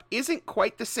makeup isn't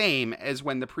quite the same as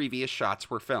when the previous shots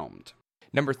were filmed.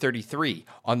 Number 33.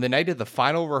 On the night of the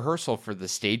final rehearsal for the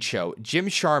stage show, Jim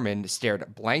Sharman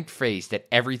stared blank-faced at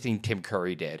everything Tim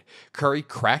Curry did. Curry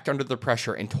cracked under the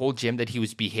pressure and told Jim that he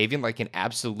was behaving like an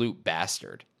absolute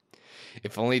bastard.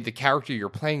 If only the character you're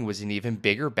playing was an even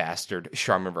bigger bastard,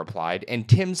 Sharman replied, and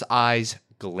Tim's eyes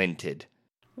glinted.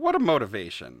 What a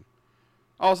motivation.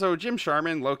 Also, Jim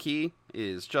Sharman, low-key,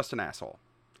 is just an asshole.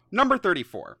 Number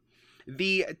 34.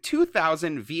 The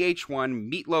 2000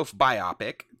 VH1 Meatloaf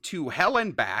biopic, To Hell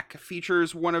and Back,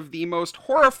 features one of the most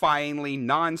horrifyingly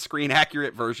non-screen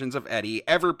accurate versions of Eddie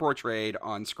ever portrayed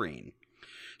on screen.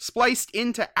 Spliced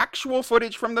into actual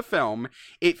footage from the film,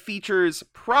 it features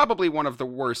probably one of the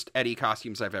worst Eddie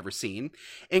costumes I've ever seen,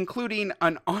 including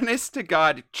an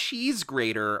honest-to-God cheese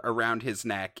grater around his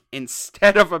neck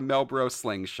instead of a Melbro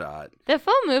slingshot. The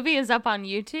full movie is up on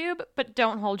YouTube, but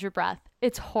don't hold your breath.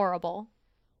 It's horrible.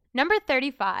 Number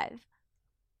 35.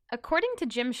 According to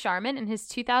Jim Sharman in his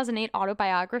 2008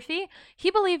 autobiography, he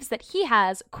believes that he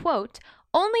has, quote,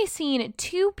 only seen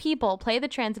two people play the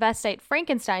transvestite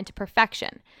Frankenstein to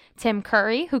perfection. Tim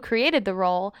Curry, who created the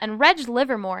role, and Reg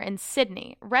Livermore in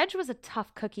Sydney. Reg was a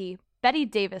tough cookie, Betty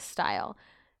Davis style.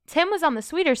 Tim was on the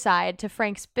sweeter side to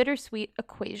Frank's bittersweet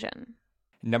equation.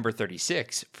 Number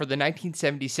 36. For the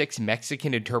 1976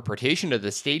 Mexican interpretation of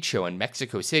the stage show in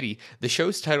Mexico City, the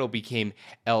show's title became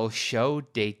El Show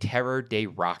de Terror de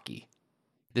Rocky.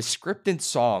 The script and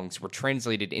songs were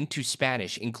translated into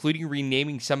Spanish, including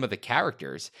renaming some of the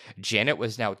characters. Janet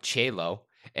was now Chelo,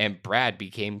 and Brad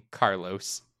became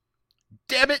Carlos.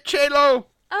 Damn it, Chelo!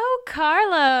 Oh,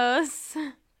 Carlos!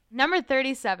 Number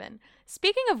 37.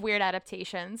 Speaking of weird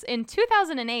adaptations, in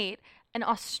 2008, an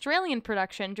Australian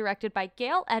production directed by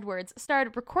Gail Edwards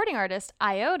starred recording artist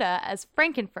Iota as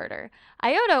Frankenfurter.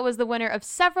 Iota was the winner of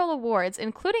several awards,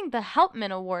 including the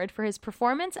Helpman Award for his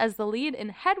performance as the lead in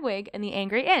Hedwig and the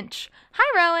Angry Inch.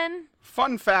 Hi, Rowan!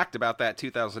 Fun fact about that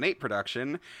 2008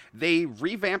 production, they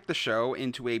revamped the show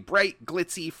into a bright,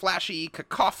 glitzy, flashy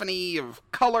cacophony of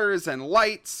colors and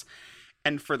lights.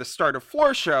 And for the start of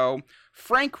Floor Show,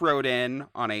 Frank rode in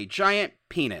on a giant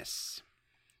penis.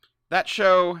 That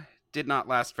show did not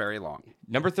last very long.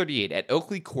 Number 38, at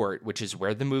Oakley Court, which is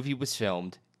where the movie was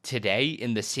filmed, today,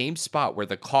 in the same spot where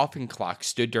the coffin clock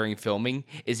stood during filming,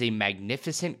 is a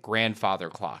magnificent grandfather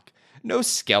clock. No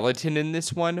skeleton in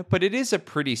this one, but it is a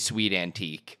pretty sweet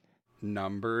antique.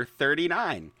 Number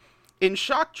 39. In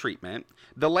Shock Treatment,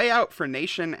 the layout for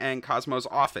Nation and Cosmo's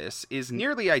office is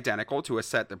nearly identical to a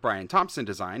set that Brian Thompson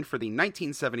designed for the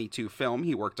 1972 film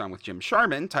he worked on with Jim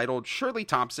Sharman titled Shirley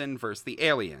Thompson vs. the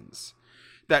Aliens.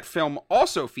 That film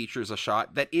also features a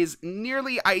shot that is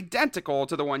nearly identical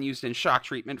to the one used in Shock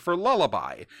Treatment for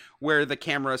Lullaby, where the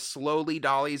camera slowly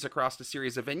dollies across a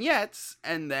series of vignettes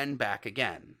and then back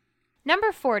again.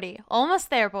 Number 40. Almost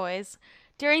there, boys.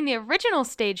 During the original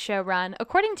stage show run,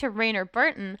 according to Rainer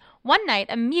Burton, one night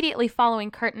immediately following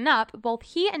Curtain Up, both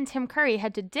he and Tim Curry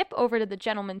had to dip over to the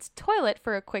gentleman's toilet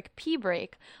for a quick pee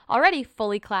break, already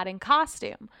fully clad in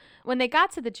costume. When they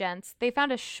got to the gents, they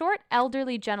found a short,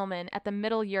 elderly gentleman at the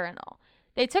middle urinal.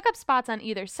 They took up spots on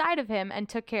either side of him and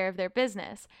took care of their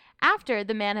business. After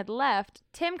the man had left,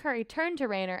 Tim Curry turned to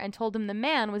Rainer and told him the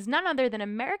man was none other than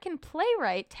American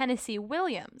playwright Tennessee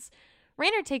Williams.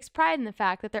 Rainer takes pride in the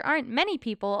fact that there aren't many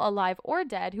people, alive or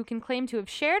dead, who can claim to have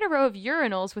shared a row of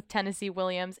urinals with Tennessee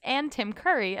Williams and Tim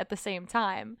Curry at the same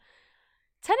time.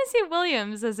 Tennessee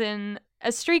Williams, as in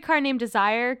A Streetcar Named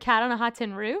Desire, Cat on a Hot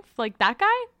Tin Roof? Like that guy?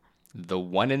 The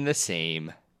one and the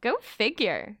same. Go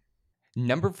figure.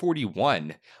 Number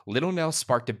 41, Little Nell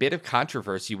sparked a bit of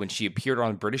controversy when she appeared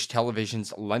on British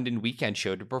television's London Weekend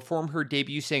Show to perform her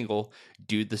debut single,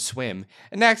 Dude the Swim,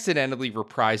 and accidentally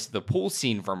reprised the pool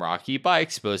scene from Rocky by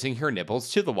exposing her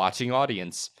nipples to the watching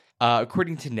audience.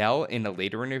 According to Nell, in a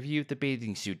later interview, the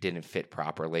bathing suit didn't fit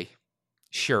properly.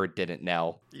 Sure it didn't,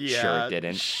 Nell. Sure it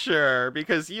didn't. Sure,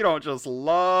 because you don't just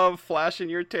love flashing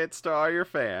your tits to all your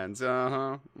fans.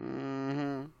 Uh-huh.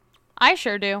 Mm-hmm. I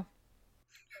sure do.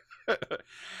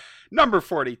 Number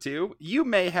 42, you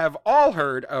may have all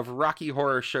heard of Rocky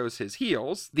Horror Shows His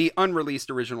Heels, the unreleased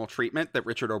original treatment that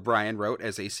Richard O'Brien wrote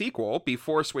as a sequel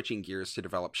before switching gears to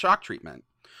develop Shock Treatment.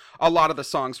 A lot of the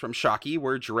songs from Shocky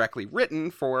were directly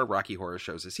written for Rocky Horror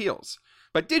Shows His Heels.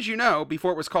 But did you know,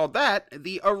 before it was called that,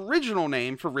 the original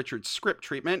name for Richard's script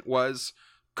treatment was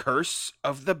Curse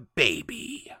of the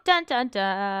Baby? Dun dun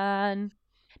dun.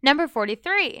 Number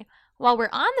 43. While we're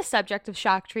on the subject of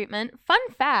Shock Treatment, fun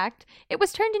fact, it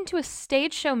was turned into a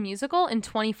stage show musical in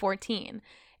 2014.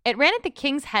 It ran at the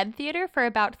King's Head Theater for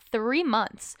about 3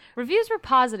 months. Reviews were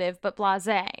positive but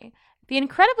blasé. The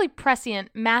incredibly prescient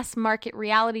mass-market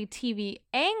reality TV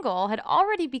angle had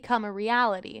already become a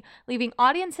reality, leaving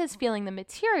audiences feeling the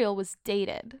material was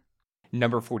dated.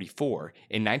 Number 44.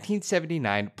 In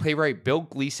 1979, playwright Bill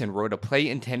Gleason wrote a play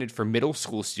intended for middle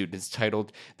school students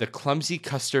titled The Clumsy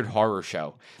Custard Horror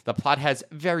Show. The plot has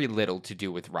very little to do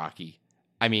with Rocky.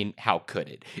 I mean, how could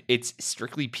it? It's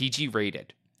strictly PG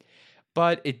rated.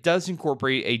 But it does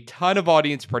incorporate a ton of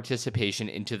audience participation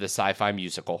into the sci-fi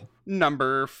musical.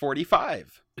 Number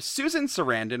 45. Susan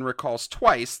Sarandon recalls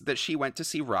twice that she went to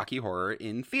see Rocky Horror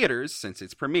in theaters since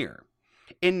its premiere.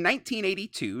 In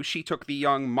 1982, she took the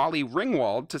young Molly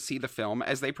Ringwald to see the film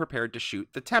as they prepared to shoot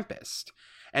The Tempest.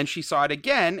 And she saw it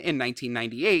again in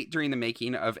 1998 during the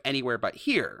making of Anywhere But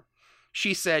Here.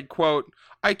 She said, quote,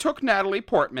 I took Natalie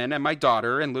Portman and my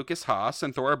daughter and Lucas Haas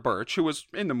and Thora Birch, who was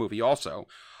in the movie also.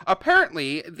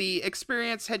 Apparently, the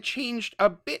experience had changed a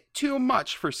bit too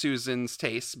much for Susan's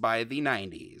tastes by the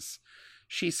 90s.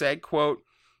 She said, quote,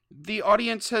 the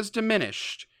audience has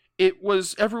diminished. It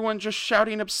was everyone just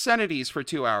shouting obscenities for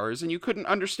 2 hours, and you couldn't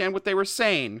understand what they were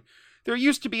saying. There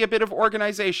used to be a bit of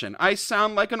organization. I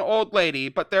sound like an old lady,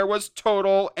 but there was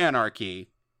total anarchy.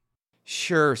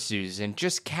 Sure, Susan,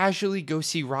 just casually go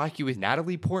see Rocky with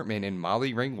Natalie Portman and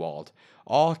Molly Ringwald.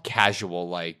 All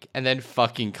casual-like, and then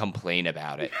fucking complain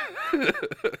about it.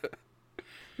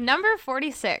 Number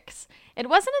 46. It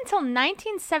wasn't until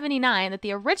 1979 that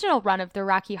the original run of the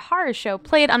Rocky Horror Show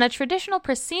played on a traditional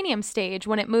proscenium stage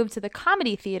when it moved to the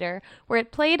Comedy Theater, where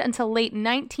it played until late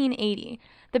 1980.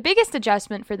 The biggest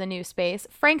adjustment for the new space,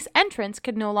 Frank's entrance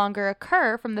could no longer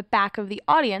occur from the back of the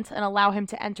audience and allow him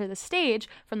to enter the stage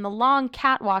from the long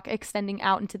catwalk extending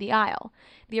out into the aisle.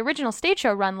 The original stage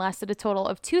show run lasted a total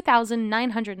of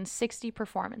 2,960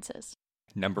 performances.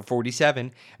 Number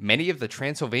 47. Many of the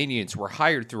Transylvanians were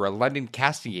hired through a London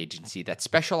casting agency that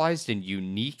specialized in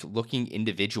unique-looking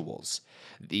individuals.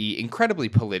 The incredibly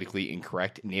politically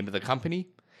incorrect name of the company?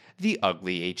 The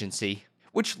Ugly Agency.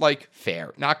 Which,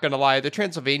 fair. Not gonna lie, the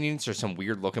Transylvanians are some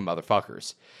weird-looking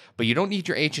motherfuckers. But you don't need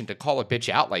your agent to call a bitch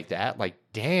out like that.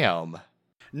 Damn.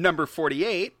 Number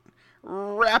 48.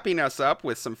 Wrapping us up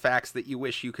with some facts that you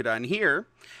wish you could unhear.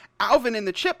 Alvin and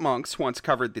the Chipmunks once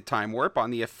covered the time warp on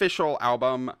the official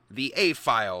album, The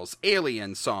A-Files,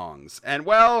 Alien Songs. And,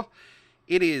 well,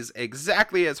 it is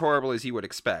exactly as horrible as you would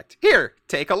expect. Here,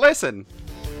 take a listen.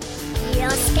 You're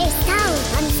spaced out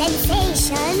on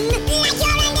sensation, like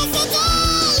you're under sedation.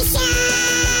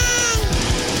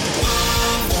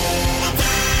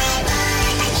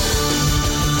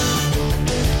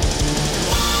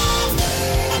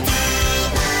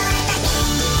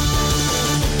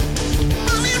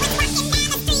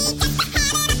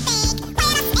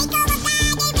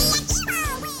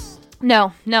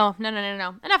 No.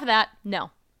 Enough of that.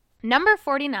 No. Number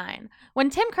 49. When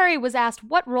Tim Curry was asked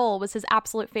what role was his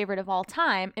absolute favorite of all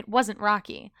time, it wasn't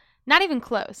Rocky. Not even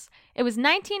close. It was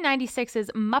 1996's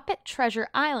Muppet Treasure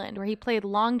Island, where he played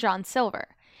Long John Silver.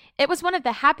 It was one of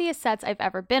the happiest sets I've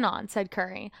ever been on, said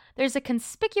Curry. There's a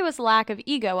conspicuous lack of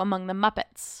ego among the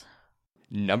Muppets.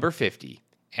 Number 50.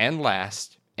 And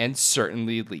last, and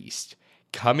certainly least,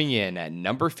 coming in at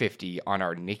number 50 on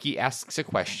our Nikki Asks a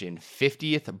Question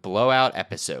 50th Blowout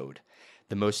episode,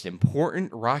 the most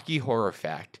important Rocky Horror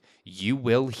fact you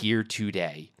will hear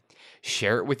today.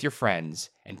 Share it with your friends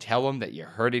and tell them that you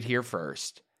heard it here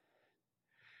first.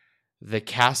 The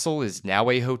castle is now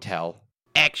a hotel.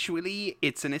 Actually,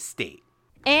 it's an estate.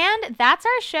 And that's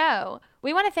our show.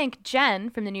 We want to thank Jen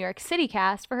from the New York City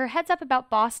cast for her heads up about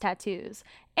boss tattoos,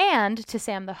 and to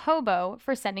Sam the Hobo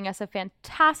for sending us a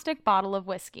fantastic bottle of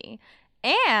whiskey.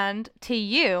 And to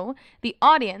you, the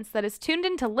audience that is tuned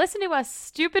in to listen to us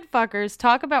stupid fuckers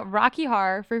talk about Rocky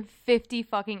Horror for 50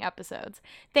 fucking episodes.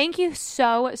 Thank you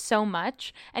so, so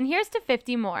much. And here's to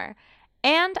 50 more.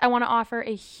 And I want to offer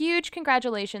a huge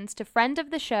congratulations to friend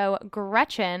of the show,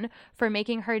 Gretchen, for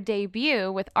making her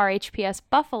debut with RHPS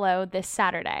Buffalo this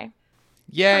Saturday.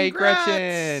 Yay, Congrats!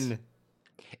 Gretchen!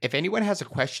 If anyone has a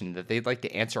question that they'd like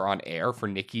to answer on air for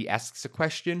Nikki Asks a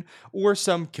Question, or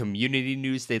some community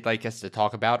news they'd like us to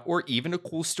talk about, or even a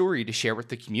cool story to share with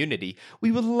the community,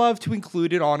 we would love to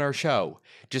include it on our show.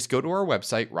 Just go to our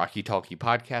website,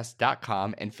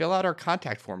 rockytalkypodcast.com, and fill out our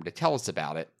contact form to tell us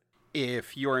about it.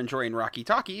 If you're enjoying Rocky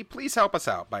Talkie, please help us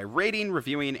out by rating,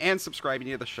 reviewing, and subscribing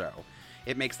to the show.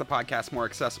 It makes the podcast more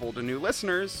accessible to new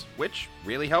listeners, which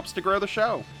really helps to grow the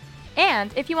show.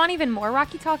 And if you want even more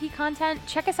Rocky Talkie content,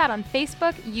 check us out on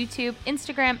Facebook, YouTube,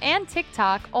 Instagram, and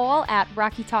TikTok, all at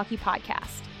Rocky Talkie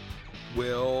Podcast.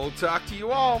 We'll talk to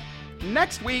you all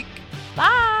next week.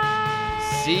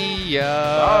 Bye! See ya!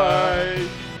 Bye!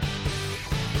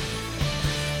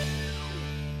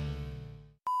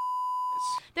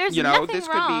 There's You know, nothing this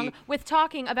could wrong be- with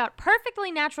talking about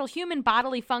perfectly natural human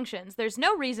bodily functions. There's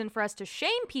no reason for us to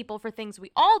shame people for things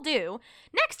we all do.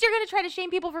 Next, you're going to try to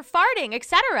shame people for farting,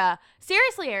 etc.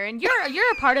 Seriously, Aaron, you're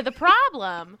a part of the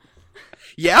problem.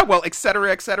 Yeah, well, et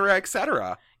cetera, et cetera, et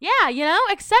cetera. Yeah, you know,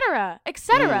 etc.,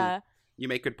 etc. You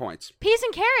make good points. Peas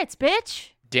and carrots, bitch.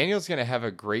 Daniel's going to have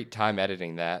a great time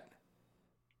editing that.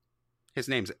 His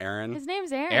name's Aaron. His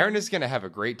name's Aaron. Aaron is going to have a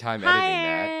great time Hi, editing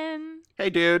that. Aaron. Hey,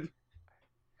 dude.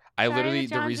 I Sorry literally, that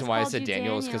the John reason just why I called said you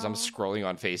Daniel is because I'm Daniel. scrolling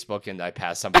on Facebook and I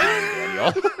passed somebody named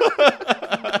Daniel.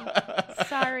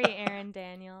 Sorry, Aaron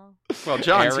Daniel. Well,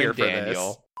 John's Aaron here for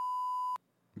Daniel.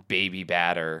 Baby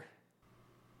batter. this.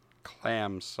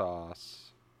 Clam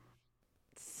sauce.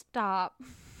 Stop.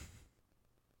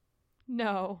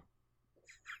 No.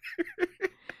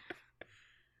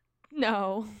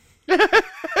 No.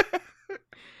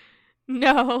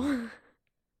 No.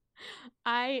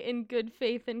 I, in good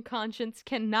faith and conscience,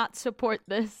 cannot support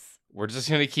this. We're just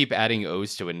going to keep adding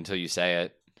O's to it until you say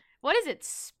it. What is it,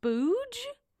 spooge?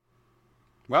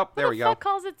 Well, there Who we the go. fuck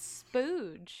calls it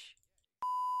spooge?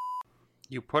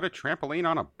 You put a trampoline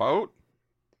on a boat?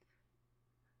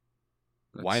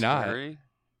 Why not? Scary.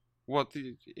 Well,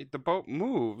 the boat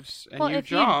moves, and well, you if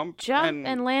jump. you jump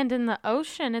and land in the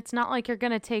ocean, it's not like you're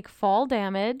going to take fall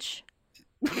damage.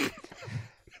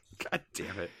 God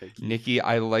damn it. Nikki,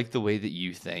 I like the way that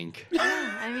you think.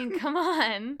 I mean, come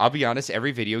on. I'll be honest,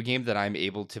 every video game that I'm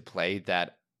able to play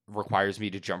that requires me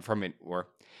to jump from it, or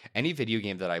any video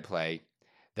game that I play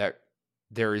that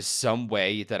there is some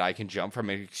way that I can jump from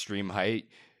an extreme height,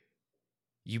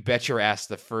 you bet your ass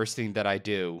the first thing that I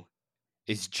do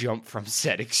is jump from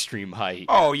said extreme height.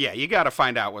 Oh, yeah, you got to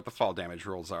find out what the fall damage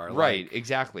rules are. Right, like-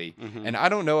 exactly. Mhm. And I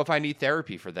don't know if I need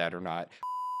therapy for that or not.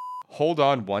 Hold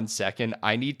on 1 second.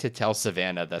 I need to tell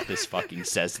Savannah that this fucking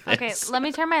says this. Okay, let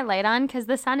me turn my light on because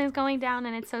the sun is going down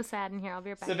and it's so sad in here. I'll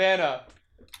be right back. Savannah,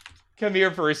 come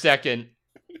here for a second.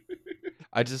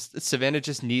 Savannah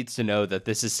just needs to know that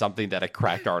this is something that a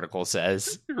cracked article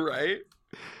says. Right?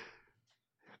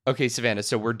 Okay, Savannah,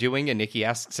 so we're doing a Nikki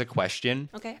Asks a Question.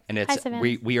 Okay. And Hi, it's Savannah.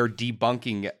 we are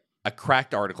debunking a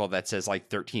cracked article that says like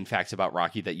 13 facts about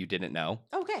Rocky that you didn't know.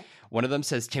 Okay. One of them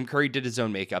says Tim Curry did his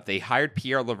own makeup. They hired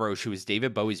Pierre LaRoche, who is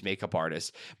David Bowie's makeup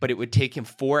artist, but it would take him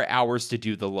 4 hours to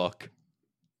do the look.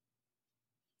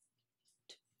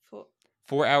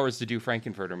 4 hours to do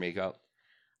Frankenfurter makeup.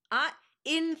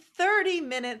 In 30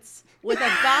 minutes with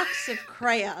a box of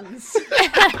crayons,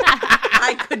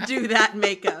 I could do that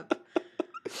makeup.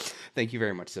 Thank you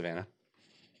very much, Savannah.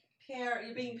 Pierre,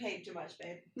 you're being paid too much,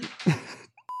 babe.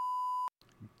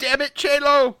 Damn it,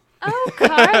 Chelo! Oh,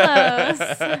 Carlos.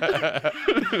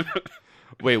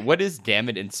 Wait, what is damn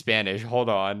it in Spanish? Hold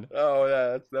on. Oh,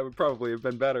 yeah, that would probably have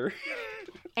been better.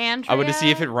 Andrea, I want to see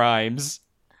if it rhymes.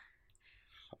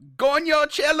 Coño,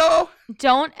 Chelo!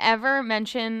 don't ever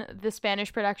mention the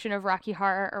Spanish production of Rocky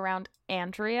Horror around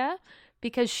Andrea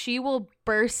because she will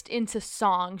burst into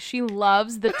song. She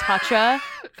loves the Tacha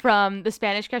from the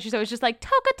Spanish cast. She's always just like,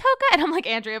 toca, toca. And I'm like,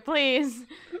 Andrea, please.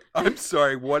 I'm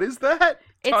sorry, what is that?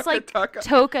 It's Tucka, like tucka?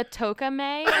 toca, toca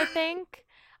me, I think.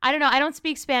 I don't know. I don't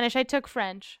speak Spanish. I took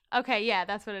French. Okay, yeah,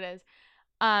 that's what it is.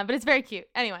 But it's very cute.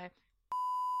 Anyway.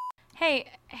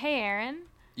 Hey, Aaron.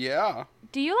 Yeah,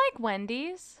 Do you like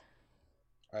Wendy's?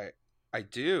 I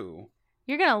do.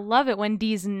 You're gonna love it when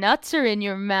these nuts are in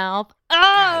your mouth.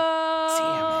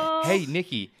 Oh! Hey,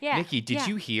 Nikki. Yeah, Nikki, did yeah.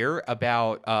 you hear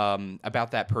about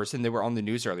that person that were on the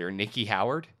news earlier, Nikki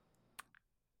Howard?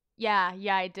 Yeah,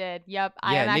 I did. Yep.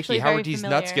 I Yeah, am Nikki actually Howard, very these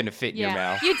familiar. nuts gonna fit in your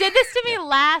mouth. You did this to me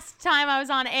last time I was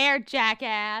on air,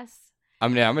 jackass.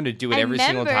 I'm gonna do it every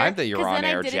single time that you're on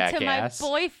air, because then I did jackass. it to my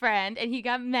boyfriend, and he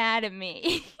got mad at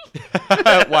me.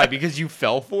 Why? Because you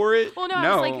fell for it? Well,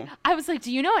 no, I was like,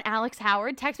 do you know an Alex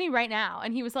Howard? Text me right now.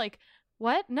 And he was like,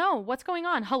 what? No, what's going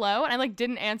on? Hello? And I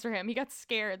didn't answer him. He got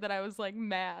scared that I was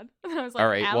mad. And I was like, All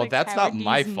right, well, Alex that's Howard, not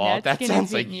my these fault. nuts That gonna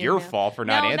sounds fit like in your mouth. fault for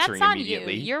not No, answering that's on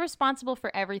immediately. You. You're responsible for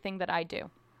everything that I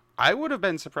do. I would have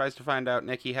been surprised to find out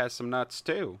Nikki has some nuts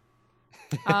too.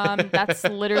 That's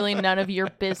literally none of your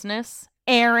business,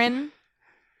 Aaron.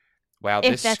 Wow,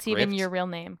 If this that's script, even your real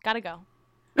name. Gotta go.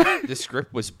 this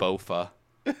script was Bofa.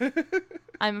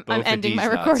 I'm Both of ending these my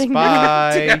nuts. recording now.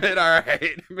 Bye. Damn it, all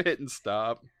right. I'm hitting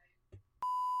stop.